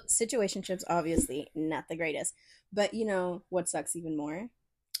 yeah. Situationships, obviously, not the greatest. But you know what sucks even more?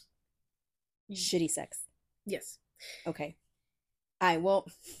 Shitty sex. Yes. Okay.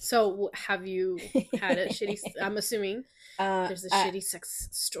 So, have you had a shitty... I'm assuming there's a shitty sex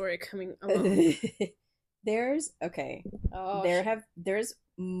story coming along. There's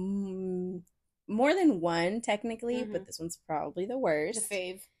more than one technically, but this one's probably the worst. The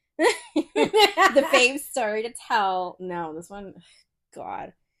fave. The fave story to tell. No, this one,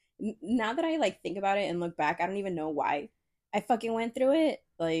 God. Now that I like think about it and look back, I don't even know why I fucking went through it.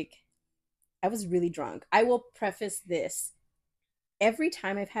 Like, I was really drunk. I will preface this. Every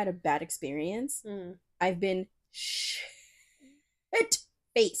time I've had a bad experience, I've been shit-faced.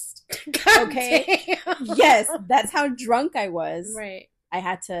 Okay? Yes, that's how drunk I was. Right. I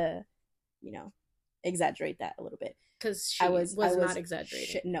had to, exaggerate that a little bit. Because she was not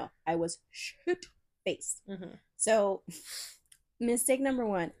exaggerating. No, I was shit-faced. So, mistake number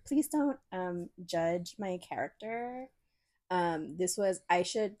one, please don't judge my character. This was, I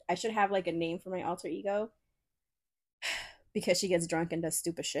should have like a name for my alter ego. Because she gets drunk and does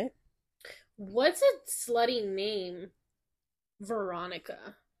stupid shit. What's a slutty name?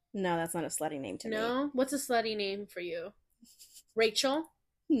 Veronica. No, that's not a slutty name to me. No? What's a slutty name for you? Rachel?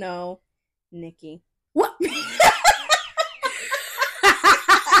 No. Nikki. What?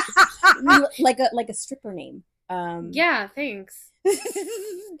 like a stripper name. Yeah, thanks.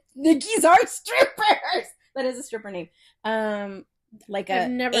 Nikki's are strippers. That is a stripper name. Like a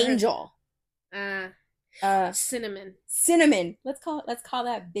angel. Cinnamon. Let's call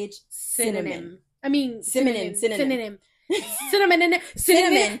that bitch cinnamon. I mean synonym. Cinnamon.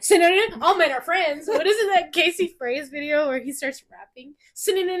 All men are friends. What is it, that Casey Frey's video where he starts rapping?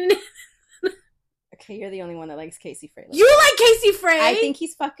 Cinnamon. Okay, you're the only one that likes Casey Frey. You like Casey Frey? I think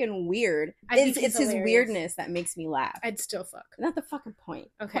he's fucking weird. It's his hilarious. Weirdness that makes me laugh. I'd still fuck. Not the fucking point.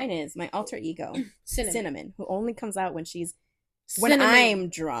 Okay. The point is, my alter ego, Cinnamon, who only comes out when I'm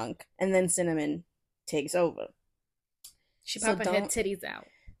drunk, and then Cinnamon takes over. She pop her head titties out.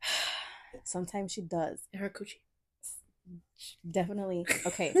 Sometimes she does. Her coochie. Definitely.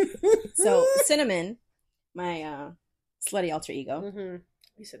 Okay. So, Cinnamon, my slutty alter ego.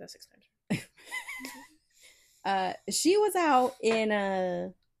 You said that 6 times. She was out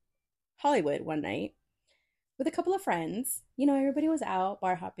in Hollywood one night with a couple of friends. Everybody was out,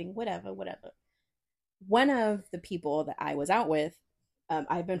 bar hopping, whatever. One of the people that I was out with,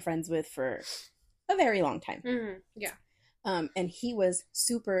 I've been friends with for a very long time. Yeah. And he was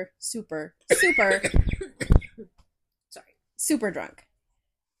super sorry, super drunk.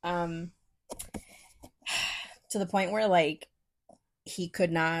 To the point where like he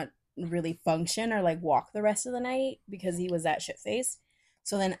could not really function or like walk the rest of the night because he was that shit-faced.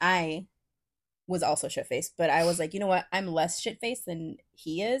 So then I was also shit-faced, but I was like, you know what? I'm less shit-faced than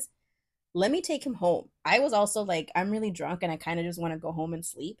he is. Let me take him home. I was also like, I'm really drunk and I kind of just want to go home and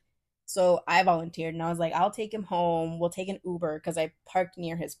sleep. So I volunteered and I was like, I'll take him home. We'll take an Uber because I parked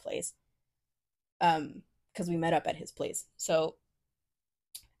near his place. Because we met up at his place. So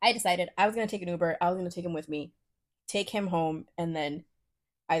I decided I was going to take an Uber. I was going to take him with me, take him home, and then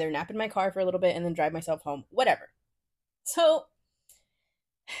either nap in my car for a little bit and then drive myself home. Whatever. So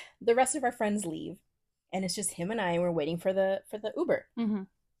the rest of our friends leave. And it's just him and I. We're waiting for the Uber.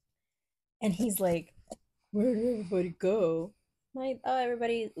 And he's like, where did everybody go? I'm like, oh,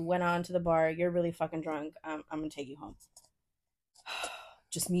 everybody went on to the bar. You're really fucking drunk. I'm going to take you home.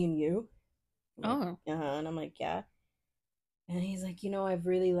 Just me and you? Oh. And I'm like, yeah. And he's like, I've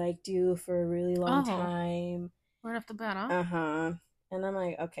really liked you for a really long time. Right off the bat, huh? And I'm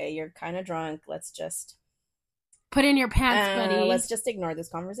like, okay, you're kind of drunk. Let's just put in your pants, buddy. Let's just ignore this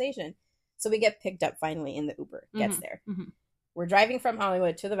conversation. So we get picked up finally in the Uber. Gets there. We're driving from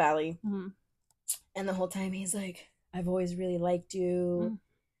Hollywood to the Valley. And the whole time he's like, I've always really liked you.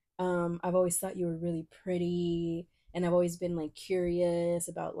 I've always thought you were really pretty. And I've always been like curious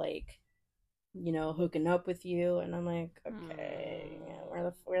about like, hooking up with you. And I'm like, okay,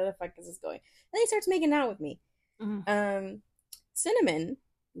 where the fuck is this going? And he starts making out with me. Cinnamon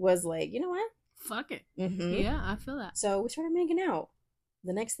was like, you know what? Fuck it. Yeah, I feel that. So we started making out.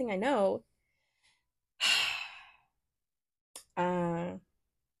 The next thing I know, I'm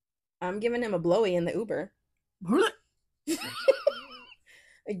giving him a blowy in the Uber.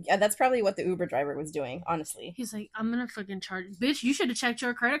 That's probably what the Uber driver was doing, honestly. He's like, I'm gonna fucking charge. Bitch, you should have checked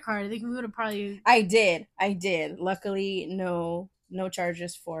your credit card. I think we would have probably... I did. Luckily, no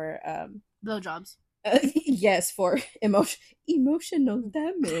charges for... blowjobs. Yes, for emotional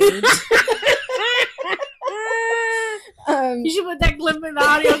damage. You should put that clip in the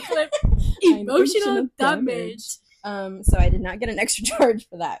audio clip. Emotional damage. So I did not get an extra charge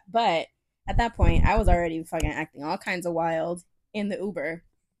for that. But at that point, I was already fucking acting all kinds of wild in the Uber.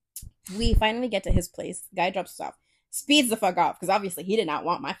 We finally get to his place. The guy drops us off. Speeds the fuck off, because obviously he did not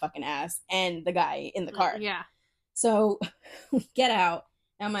want my fucking ass and the guy in the car. Yeah. So we get out.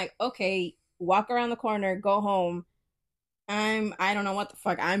 And I'm like, okay, walk around the corner, go home. I don't know what the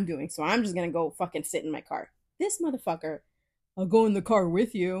fuck I'm doing, so I'm just gonna go fucking sit in my car. This motherfucker, I'll go in the car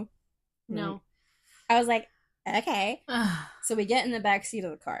with you. No. I was like, okay. So we get in the back seat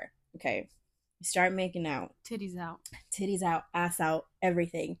of the car. Okay. We start making out. Titties out. Titties out, ass out,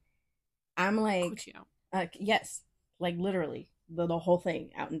 everything. I'm like, Coochie out. Yes, like literally the whole thing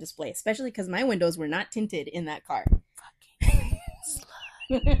out in display, especially because my windows were not tinted in that car. Fucking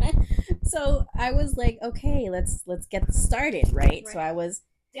slut. So I was like, okay, let's get started, right? So I was,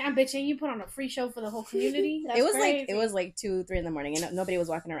 damn, bitch, and you put on a free show for the whole community? That's it was crazy. like, it was like 2, 3 in the morning, and nobody was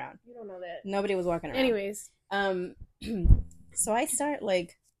walking around. You don't know that. Nobody was walking around. Anyways. So I start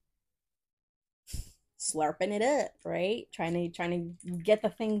like slurping it up, right? Trying to get the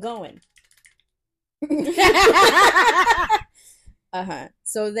thing going.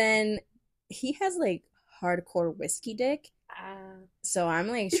 So then he has like hardcore whiskey dick. So I'm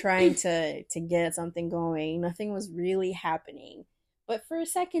like trying to get something going. Nothing was really happening. But for a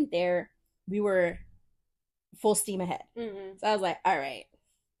second there, we were full steam ahead. Mm-hmm. So I was like, all right,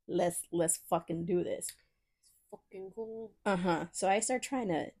 let's fucking do this. Fucking cool. So I start trying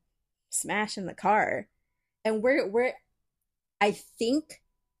to smash in the car. And we're I think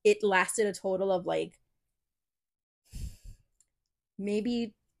it lasted a total of like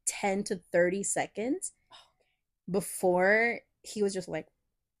maybe 10 to 30 seconds before he was just like,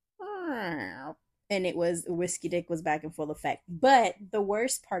 and it was whiskey dick was back in full effect. But the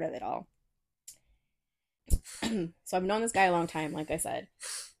worst part of it all, so I've known this guy a long time, like I said.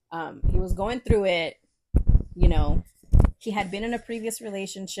 He was going through it, you know. He had been in a previous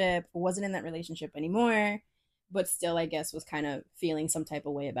relationship, wasn't in that relationship anymore, but still, I guess, was kind of feeling some type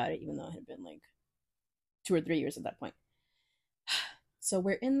of way about it, even though it had been like 2 or 3 years at that point. So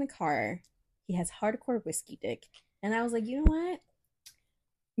we're in the car. He has hardcore whiskey dick. And I was like, you know what?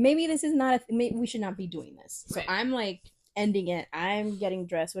 Maybe this is not maybe we should not be doing this. So I'm like ending it. I'm getting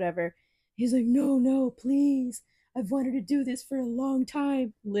dressed, whatever. He's like, no, please. I've wanted to do this for a long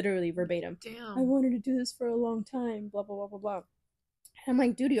time. Literally verbatim. Damn. I wanted to do this for a long time. Blah, blah, blah, blah, blah. And I'm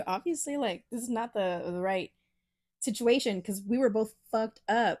like, dude, you obviously like, this is not the right situation because we were both fucked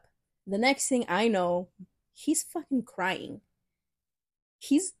up. The next thing I know, he's fucking crying.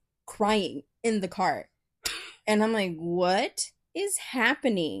 He's crying in the car. And I'm like, what is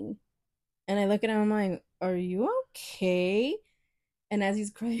happening? And I look at him, I'm like, are you okay? And as he's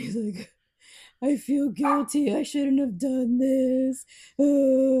crying, he's like, I feel guilty. I shouldn't have done this.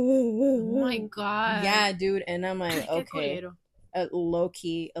 Oh my God. Yeah, dude. And I'm like, okay. Low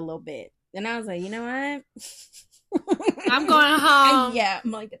key, a little bit. And I was like, you know what? I'm going home. Yeah.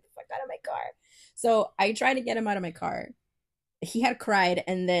 I'm like, get the fuck out of my car. So I tried to get him out of my car. He had cried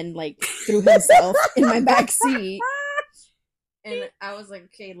and then like threw himself in my back seat. And I was like,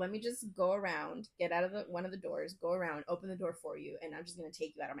 okay, let me just go around, get out of one of the doors, go around, open the door for you, and I'm just gonna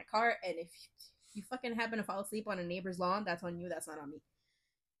take you out of my car. And if you fucking happen to fall asleep on a neighbor's lawn, that's on you, that's not on me.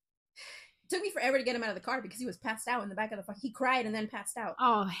 It took me forever to get him out of the car because he was passed out in the back of the fuck. He cried and then passed out.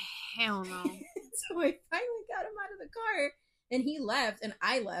 Oh, hell no. So I finally got him out of the car and he left and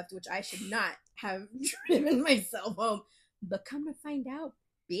I left, which I should not have driven myself home. But come to find out,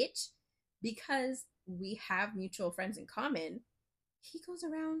 bitch, because we have mutual friends in common, he goes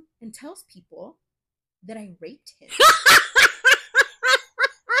around and tells people that I raped him.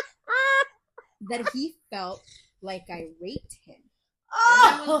 That he felt like I raped him. Oh!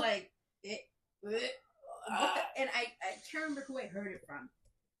 And I was like, and I can't remember who I heard it from,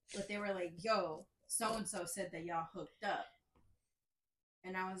 but they were like, yo, so-and-so said that y'all hooked up.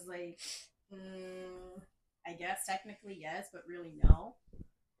 And I was like, I guess technically yes, but really no.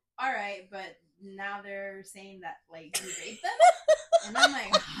 All right, but now they're saying that like you raped them, and I'm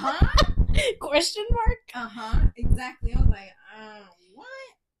like, huh? Question mark? Exactly. I was like, what?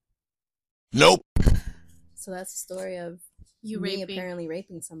 Nope. So that's the story of you me apparently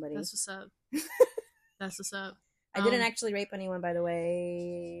raping somebody. That's what's up. That's what's up. I didn't actually rape anyone, by the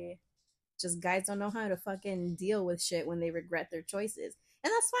way. Just guys don't know how to fucking deal with shit when they regret their choices.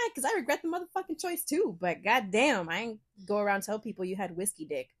 And that's fine, because I regret the motherfucking choice too. But goddamn, I ain't go around tell people you had whiskey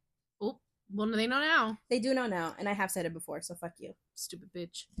dick. Oh, well, they know now. They do know now, and I have said it before, so fuck you. Stupid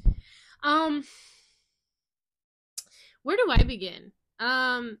bitch. Where do I begin?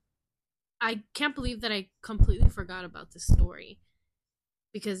 I can't believe that I completely forgot about this story.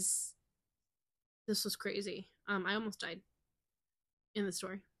 Because this was crazy. I almost died in the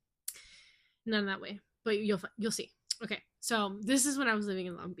story. Not in that way, but you'll see. Okay, so this is when I was living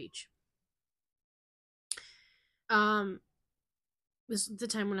in Long Beach. This was the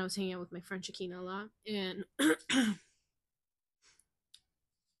time when I was hanging out with my friend Shakina a lot, and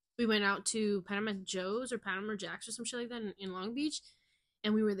we went out to Panama Joe's or Panama Jack's or some shit like that in Long Beach.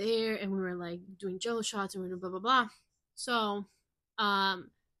 And we were there and we were like doing Jello shots and we were doing blah, blah, blah. So,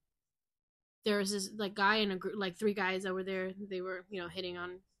 there was this like guy in a group, like 3 guys that were there. They were, you know, hitting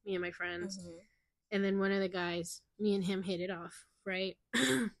on me and my friends. And then one of the guys, me and him hit it off, right?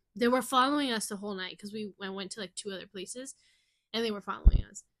 They were following us the whole night because we went to like 2 other places and they were following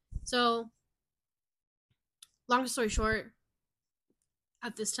us. So, long story short,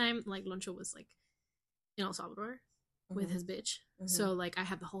 at this time, like, Loncho was like in El Salvador with his bitch. So, like, I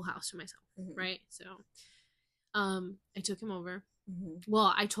had the whole house to myself, right? So, I took him over.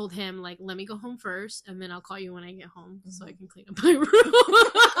 Well, I told him, like, let me go home first, and then I'll call you when I get home so I can clean up my room.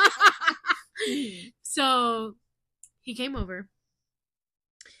 So, he came over.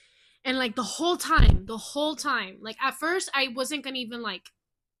 And, like, the whole time, like, at first, I wasn't gonna even, like,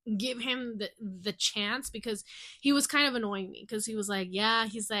 give him the chance because he was kind of annoying me because he was like, yeah,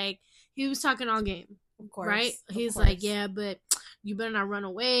 he was talking all game. Of course. Right? He's like, yeah, but you better not run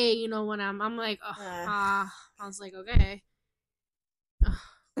away, you know, when I'm like, I was like, okay.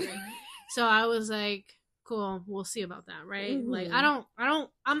 So I was like, cool, we'll see about that, right? Like,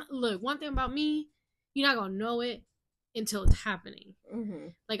 look, one thing about me, you're not gonna know it until it's happening.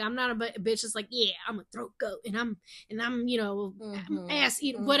 Like, I'm not a bitch that's like, yeah, I'm a throat goat and I'm you know, ass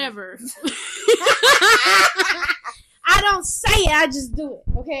eating whatever. I don't say it, I just do it,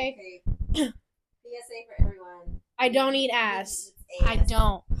 okay? PSA for everyone. I don't eat ass. I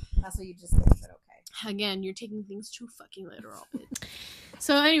don't. That's what you just said, but okay. Again, you're taking things too fucking literal, bitch.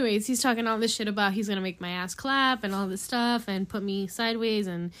 So anyways, he's talking all this shit about he's gonna make my ass clap and all this stuff and put me sideways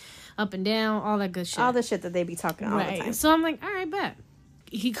and up and down, all that good shit. All the shit that they be talking all the time. So I'm like, all right, bet.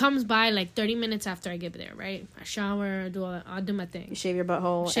 He comes by like 30 minutes after I get there, right? I shower, I'll do my thing. You shave your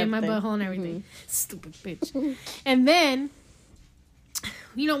butthole. Shave my butthole and everything. Stupid bitch. And then,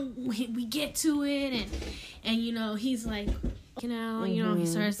 you know, we get to it and you know, he's like, you know, he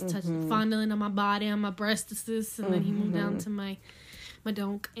starts touching, fondling on my body, on my breast, and then he moved down to my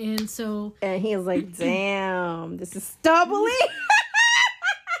donk, and so... And he was like, damn, this is stubbly.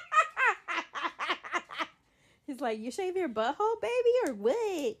 He's like, you shave your butthole, baby, or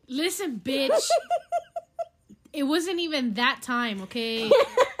what? Listen, bitch. It wasn't even that time, okay?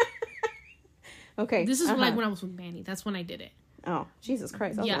 Okay. This is like when I was with Manny. That's when I did it. Oh, Jesus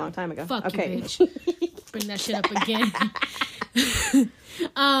Christ. That was a long time ago. Fuck you, bitch. Bring that shit up again.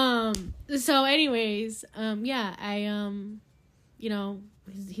 So anyways, yeah, I, you know,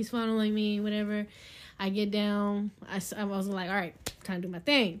 he's following me, whatever. I get down. I was like, all right, time to do my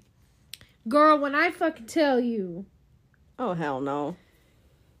thing. Girl, when I fucking tell you. Oh, hell no.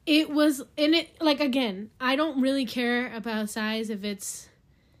 It was, and it, like, again, I don't really care about size if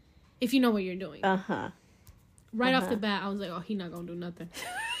you know what you're doing. Right off the bat, I was like, oh, he not gonna do nothing.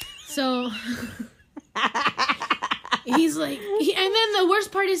 So, he's like, and then the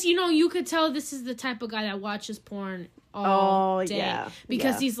worst part is, you know, you could tell this is the type of guy that watches porn all day. Yeah.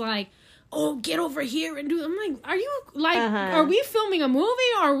 Because he's like, oh, get over here and do. I'm like, are you like, are we filming a movie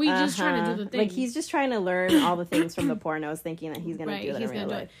or are we just trying to do the thing? Like, he's just trying to learn all the things from the pornos, thinking that he's gonna do that in real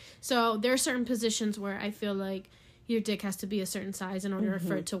life. So there are certain positions where I feel like your dick has to be a certain size in order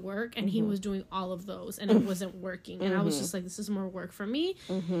for it to work, and he was doing all of those and it wasn't working, and I was just like, this is more work for me,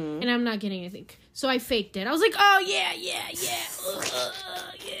 and I'm not getting anything. So I faked it. I was like, oh yeah,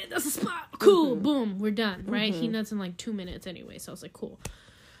 that's a spot, cool, boom, we're done, right? He nuts in like 2 minutes anyway, so I was like, cool.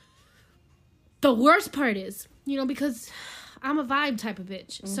 The worst part is, you know, because I'm a vibe type of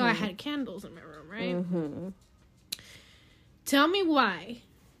bitch, so I had candles in my room, right? Tell me why.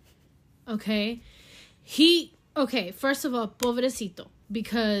 Okay, first of all, pobrecito,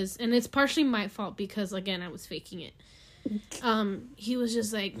 because, and it's partially my fault because, again, I was faking it. He was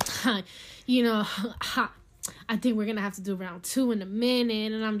just like, you know, I think we're gonna have to do round 2 in a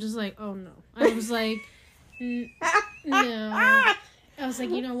minute, and I'm just like, oh no. I was like, no. I was like,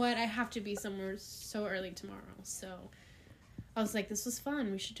 you know what? I have to be somewhere so early tomorrow. So I was like, this was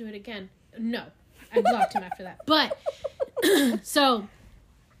fun. We should do it again. No, I blocked him after that. But so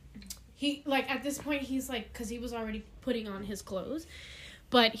he, like, at this point, he's like, because he was already putting on his clothes,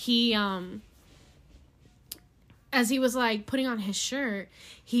 but he, as he was like putting on his shirt,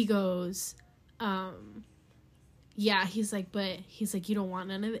 he goes, yeah, he's like, you don't want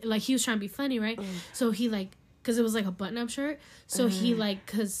none of it. Like, he was trying to be funny, right? So he, like, because it was like a button-up shirt, so he, like,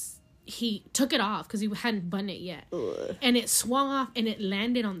 because he took it off because he hadn't buttoned it yet, and it swung off and it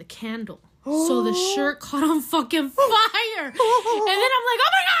landed on the candle. So the shirt caught on fucking fire. And then I'm like,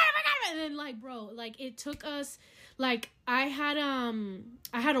 oh my god. And then, like, bro, like, it took us, like, I had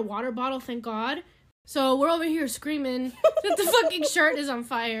a water bottle, thank God, So we're over here screaming that the fucking shirt is on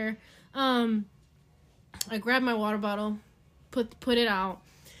fire. I grabbed my water bottle, put it out.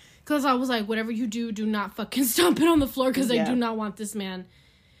 Because I was like, whatever you do, do not fucking stomp it on the floor because I do not want this man.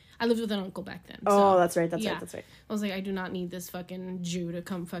 I lived with an uncle back then. Oh, that's right. That's right. I was like, I do not need this fucking Jew to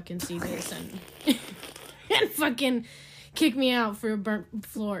come fucking see this and fucking kick me out for a burnt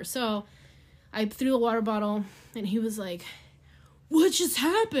floor. So I threw the water bottle and he was like, what just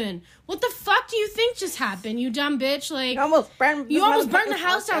happened? What the fuck do you think just happened, you dumb bitch? Like, you almost burned the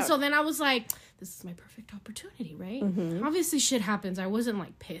house down. So then I was like, this is my perfect opportunity, right? Mm-hmm. Obviously shit happens. I wasn't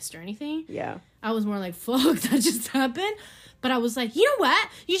like pissed or anything. Yeah. I was more like, fuck, that just happened. But I was like, you know what?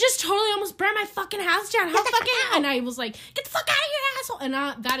 You just totally almost burned my fucking house down. How fucking... And I was like, get the fuck out of here, asshole. And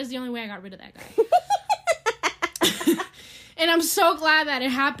that is the only way I got rid of that guy. And I'm so glad that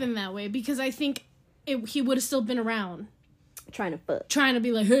it happened that way. Because I think he would have still been around. Trying to fuck. Trying to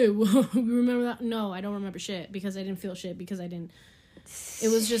be like, hey, you remember that? No, I don't remember shit. Because I didn't feel shit. Because I didn't... It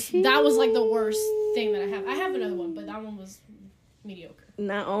was just... That was like the worst thing that I have. I have another one. But that one was mediocre.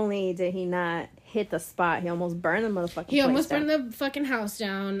 Not only did he not hit the spot, he almost burned the motherfucking He almost burned the fucking house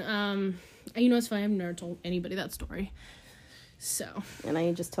down. You know, it's funny. I've never told anybody that story. So. And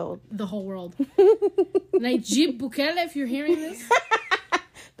I just told the whole world. Nayib Bukele, if you're hearing this.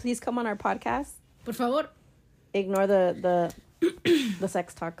 Please come on our podcast. Por favor. Ignore the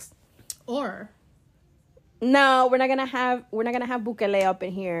sex talks. Or. No, we're not gonna have Bukele up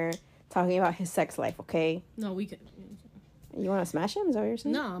in here talking about his sex life, okay? No, we could. You want to smash him? Is that what you're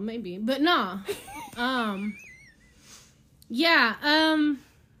saying? No, maybe. But no. Yeah.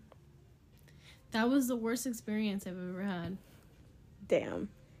 That was the worst experience I've ever had. Damn.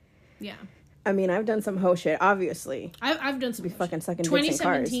 Yeah. I mean, I've done some hoe shit, obviously. I've done some be fucking sucking dicks in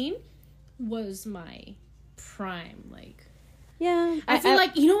cars. 2017 was my prime, like... Yeah. I feel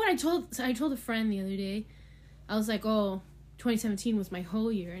like... You know what I told a friend the other day? I was like, oh, 2017 was my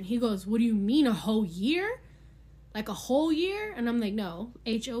whole year. And he goes, what do you mean a whole year? Like a whole year? And I'm like, no,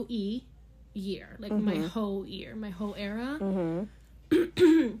 HOE year. Like my whole year, my whole era.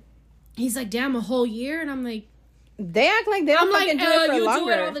 Mm-hmm. He's like, damn, a whole year? And I'm like... They act like they don't fucking do it for longer. You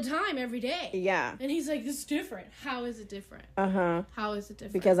do it all the time, every day. Yeah. And he's like, this is different. How is it different? Uh-huh. How is it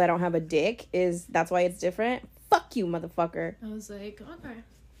different? Because I don't have a dick, that's why it's different? Fuck you, motherfucker. I was like, okay.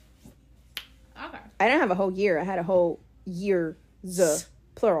 I didn't have a whole year. I had a whole year,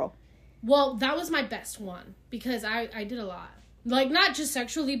 plural. Well, that was my best one because I did a lot. Like, not just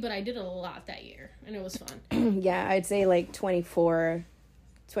sexually, but I did a lot that year. And it was fun. Yeah, I'd say like 24,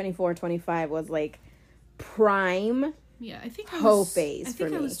 25 was like prime. Yeah, I think hoe phase for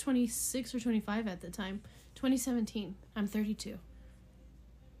me. I was 26 or 25 at the time. 2017. I'm 32.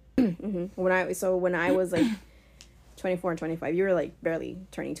 Mm-hmm. When I was like 24 and 25, you were like barely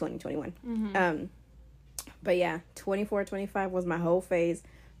turning 20, 21. Mm-hmm. But yeah, 24, 25 was my hoe phase.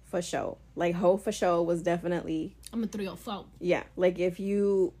 For sure. Like, hoe for sure was definitely... I'm a 304. Yeah. Like, if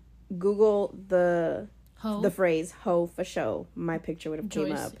you Google the phrase hoe for sure, my picture would have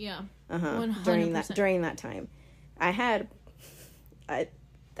came up. Yeah. Uh-huh. 100%. During that time. I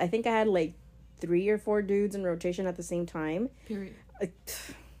think I had, like, 3 or 4 dudes in rotation at the same time. Period.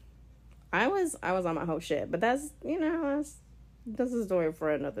 I was on my hoe shit. But that's a story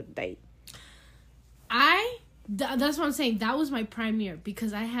for another date. That's what I'm saying. That was my prime year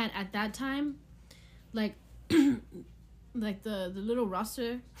because I had at that time, like, like the little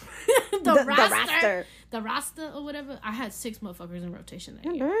roster, the roster or whatever. I had 6 motherfuckers in rotation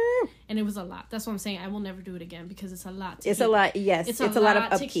that year, and it was a lot. That's what I'm saying. I will never do it again because it's a lot. A lot. Yes, it's a lot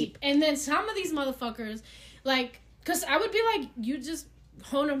of upkeep. And then some of these motherfuckers, like, because I would be like, you just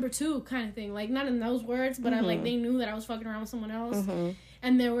hoe number 2 kind of thing, like not in those words, but I like they knew that I was fucking around with someone else. Mm-hmm.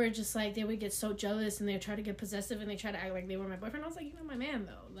 And they were just like, they would get so jealous and they would try to get possessive and they try to act like they were my boyfriend. I was like, you're my man,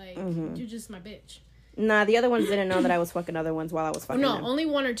 though. Like, you're just my bitch. Nah, the other ones didn't know that I was fucking other ones while I was fucking them. Only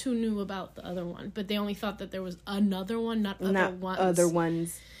 1 or 2 knew about the other one. But they only thought that there was another one, not other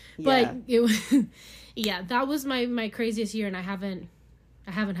ones. Yeah. But it was... Yeah, that was my craziest year and I haven't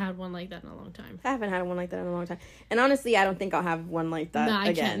had one like that in a long time. I haven't had one like that in a long time. And honestly, I don't think I'll have one like that again.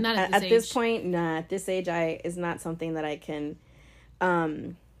 I can't. Not at this point, nah. At this age, is not something that I can...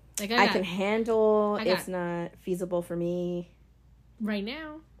 I can handle. It's not feasible for me. Right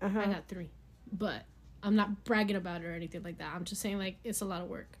now, I got 3. But I'm not bragging about it or anything like that. I'm just saying, like, it's a lot of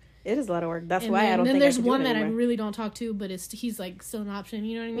work. It is a lot of work. That's why I don't think I can do it. And then there's one that I really don't talk to, but he's, like, still an option.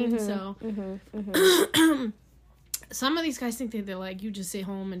 You know what I mean? So, some of these guys think that they're, like, you just sit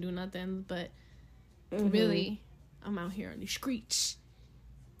home and do nothing. But really, I'm out here on the streets.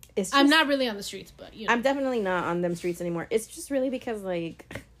 I'm not really on the streets, but, you know. I'm definitely not on them streets anymore. It's just really because,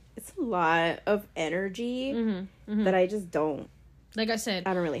 like... It's a lot of energy that I just don't. Like I said,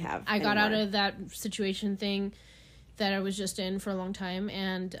 I don't really have. I got out of that situation thing that I was just in for a long time,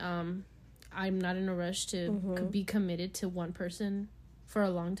 and I'm not in a rush to be committed to one person for a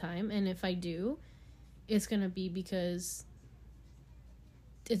long time. And if I do, it's gonna be because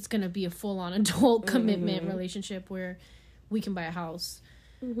it's gonna be a full-on adult commitment relationship where we can buy a house.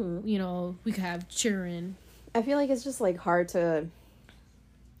 You know, we could have children. I feel like it's just like hard to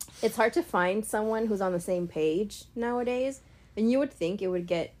find someone who's on the same page nowadays. And you would think it would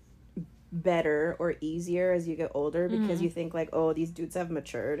get better or easier as you get older because you think like, oh, these dudes have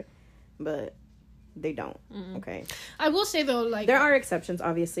matured, but they don't. Okay. I will say though, like, there are exceptions,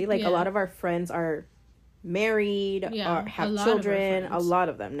 obviously. Like a lot of our friends are married or have children, a lot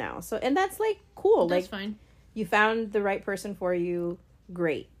of them now. So, and that's like cool. That's like fine. You found the right person for you,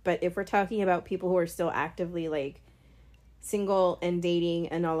 great. But if we're talking about people who are still actively like single and dating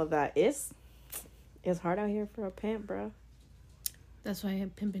and all of that, it's hard out here for a pimp, bro. That's why I'm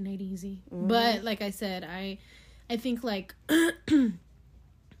pimping ain't easy. But like I said, I think like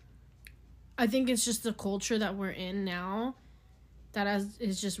I think it's just the culture that we're in now that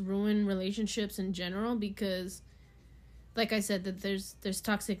is just ruined relationships in general, because like I said, that there's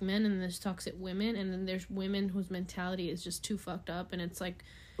toxic men and there's toxic women, and then there's women whose mentality is just too fucked up, and it's like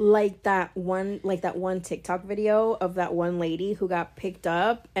that one TikTok video of that one lady who got picked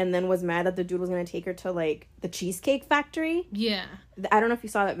up and then was mad that the dude was going to take her to like the Cheesecake Factory. Yeah. I don't know if you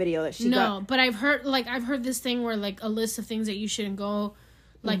saw that video that she got. But I've heard this thing where like a list of things that you shouldn't go,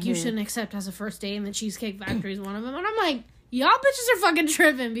 like you shouldn't accept as a first date, and the Cheesecake Factory is one of them. And I'm like, y'all bitches are fucking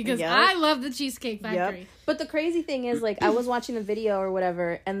tripping, because I love the Cheesecake Factory. But the crazy thing is, like, I was watching the video or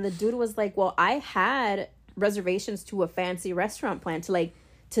whatever, and the dude was like, well, I had reservations to a fancy restaurant plan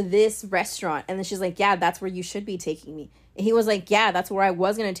to this restaurant. And then she's like, yeah, that's where you should be taking me. And he was like, yeah, that's where I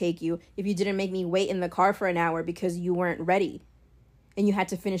was going to take you if you didn't make me wait in the car for an hour because you weren't ready. And you had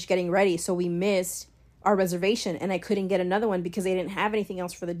to finish getting ready. So we missed our reservation, and I couldn't get another one because they didn't have anything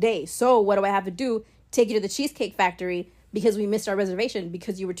else for the day. So what do I have to do? Take you to the Cheesecake Factory because we missed our reservation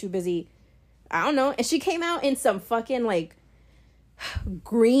because you were too busy. I don't know. And she came out in some fucking like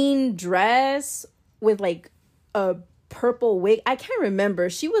green dress with like a purple wig. I can't remember.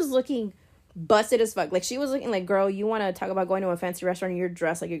 She was looking busted as fuck. Like, she was looking like, girl, you want to talk about going to a fancy restaurant and you're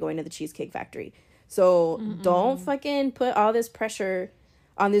dressed like you're going to the Cheesecake Factory. So don't fucking put all this pressure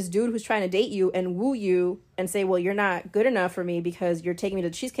on this dude who's trying to date you and woo you and say, well, you're not good enough for me because you're taking me to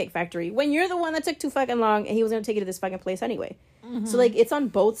the Cheesecake Factory, when you're the one that took too fucking long and he was going to take you to this fucking place anyway. So like, it's on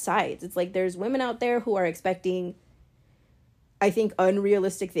both sides. It's like, there's women out there who are expecting, I think,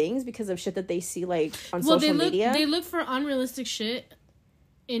 unrealistic things because of shit that they see like on social media. They look for unrealistic shit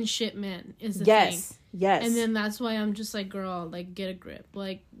in shit men is the thing. Yes. And then that's why I'm just like, girl, like, get a grip.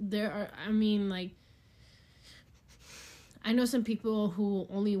 Like, there are, I mean, like, I know some people who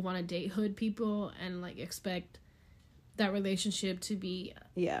only want to date hood people and like expect that relationship to be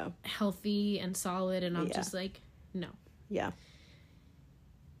healthy and solid, and I'm just like, no. Yeah.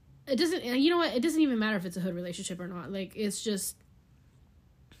 It doesn't, you know what? It doesn't even matter if it's a hood relationship or not. Like, it's just,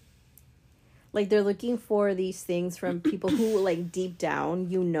 like, they're looking for these things from people who, like, deep down,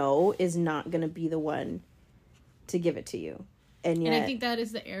 you know, is not going to be the one to give it to you. And yet, and I think that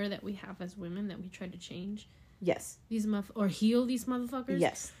is the error that we have as women, that we try to change. Yes. Or heal these motherfuckers.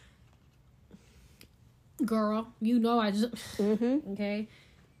 Yes. Girl, you know, I just, okay?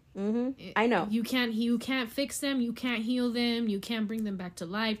 I know. You can't fix them. You can't heal them. You can't bring them back to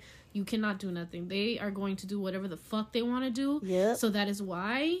life. You cannot do nothing. They are going to do whatever the fuck they want to do. Yep. So that is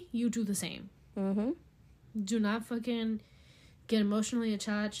why you do the same. Do not fucking get emotionally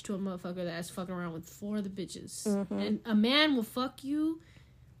attached to a motherfucker that's fucking around with 4 of the bitches. And a man will fuck you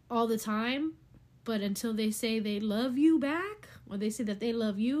all the time, but until they say they love you back, or they say that they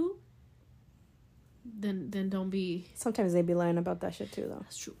love you, then don't be... Sometimes they be lying about that shit too, though.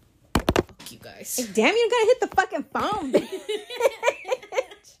 That's true. Fuck you guys. Hey, damn, you gotta hit the fucking phone, bitch.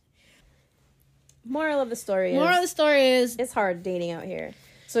 Moral of the story is... It's hard dating out here.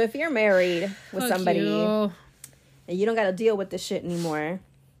 So if you're married with somebody and you don't gotta deal with this shit anymore,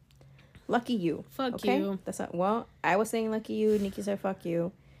 lucky you. Fuck you. That's not... Well, I was saying lucky you. Nikki said fuck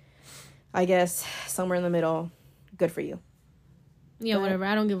you. I guess somewhere in the middle, good for you. Yeah, but whatever.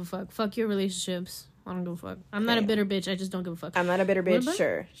 I don't give a fuck. Fuck your relationships. I don't give a fuck. I'm not a bitter bitch. I just don't give a fuck. I'm not a bitter bitch.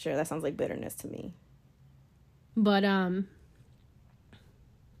 Sure. That sounds like bitterness to me. But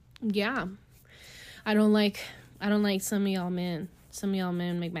yeah, I don't like some of y'all men. Some of y'all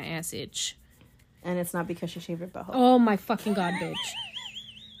men make my ass itch. And it's not because she shaved her butthole. Oh my fucking god, bitch.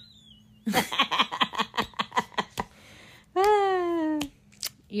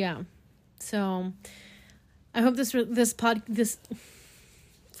 Yeah. So I hope this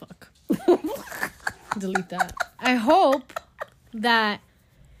fuck. Delete that. I hope that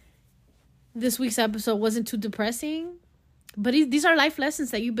this week's episode wasn't too depressing, but these are life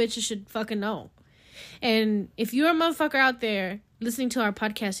lessons that you bitches should fucking know. And if you're a motherfucker out there listening to our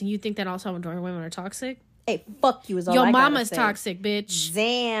podcast and you think that all Salvadoran women are toxic, hey, fuck you is all your I gotta mama's say. Toxic, bitch.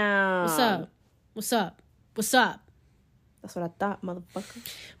 Damn. What's up? What's up? What's up? That's what I thought, motherfucker.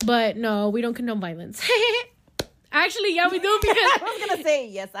 But no, we don't condone violence. Actually, yeah, we do because I was gonna say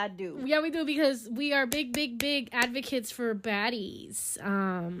yes, I do. Yeah, we do because we are big advocates for baddies.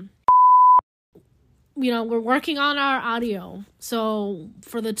 We're working on our audio. So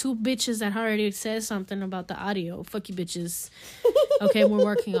for the two bitches that already said something about the audio, fuck you bitches. Okay, we're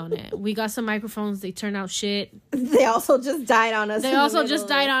working on it. We got some microphones. They turn out shit. They also just died on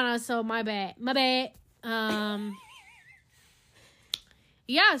us. So my bad.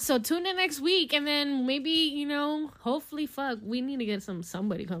 Yeah, so tune in next week, and then maybe, hopefully, we need to get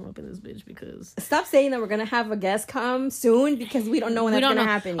somebody come up in this bitch because... Stop saying that we're going to have a guest come soon because we don't know when that's going to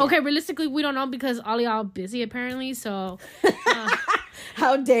happen yet. Okay, realistically, we don't know because all y'all busy, apparently, so...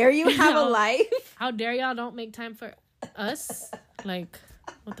 How dare you have a life? How dare y'all don't make time for us? Like,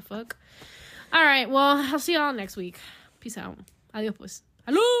 what the fuck? All right, well, I'll see y'all next week. Peace out. Adios, pues.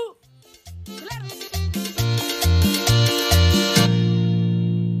 Hello!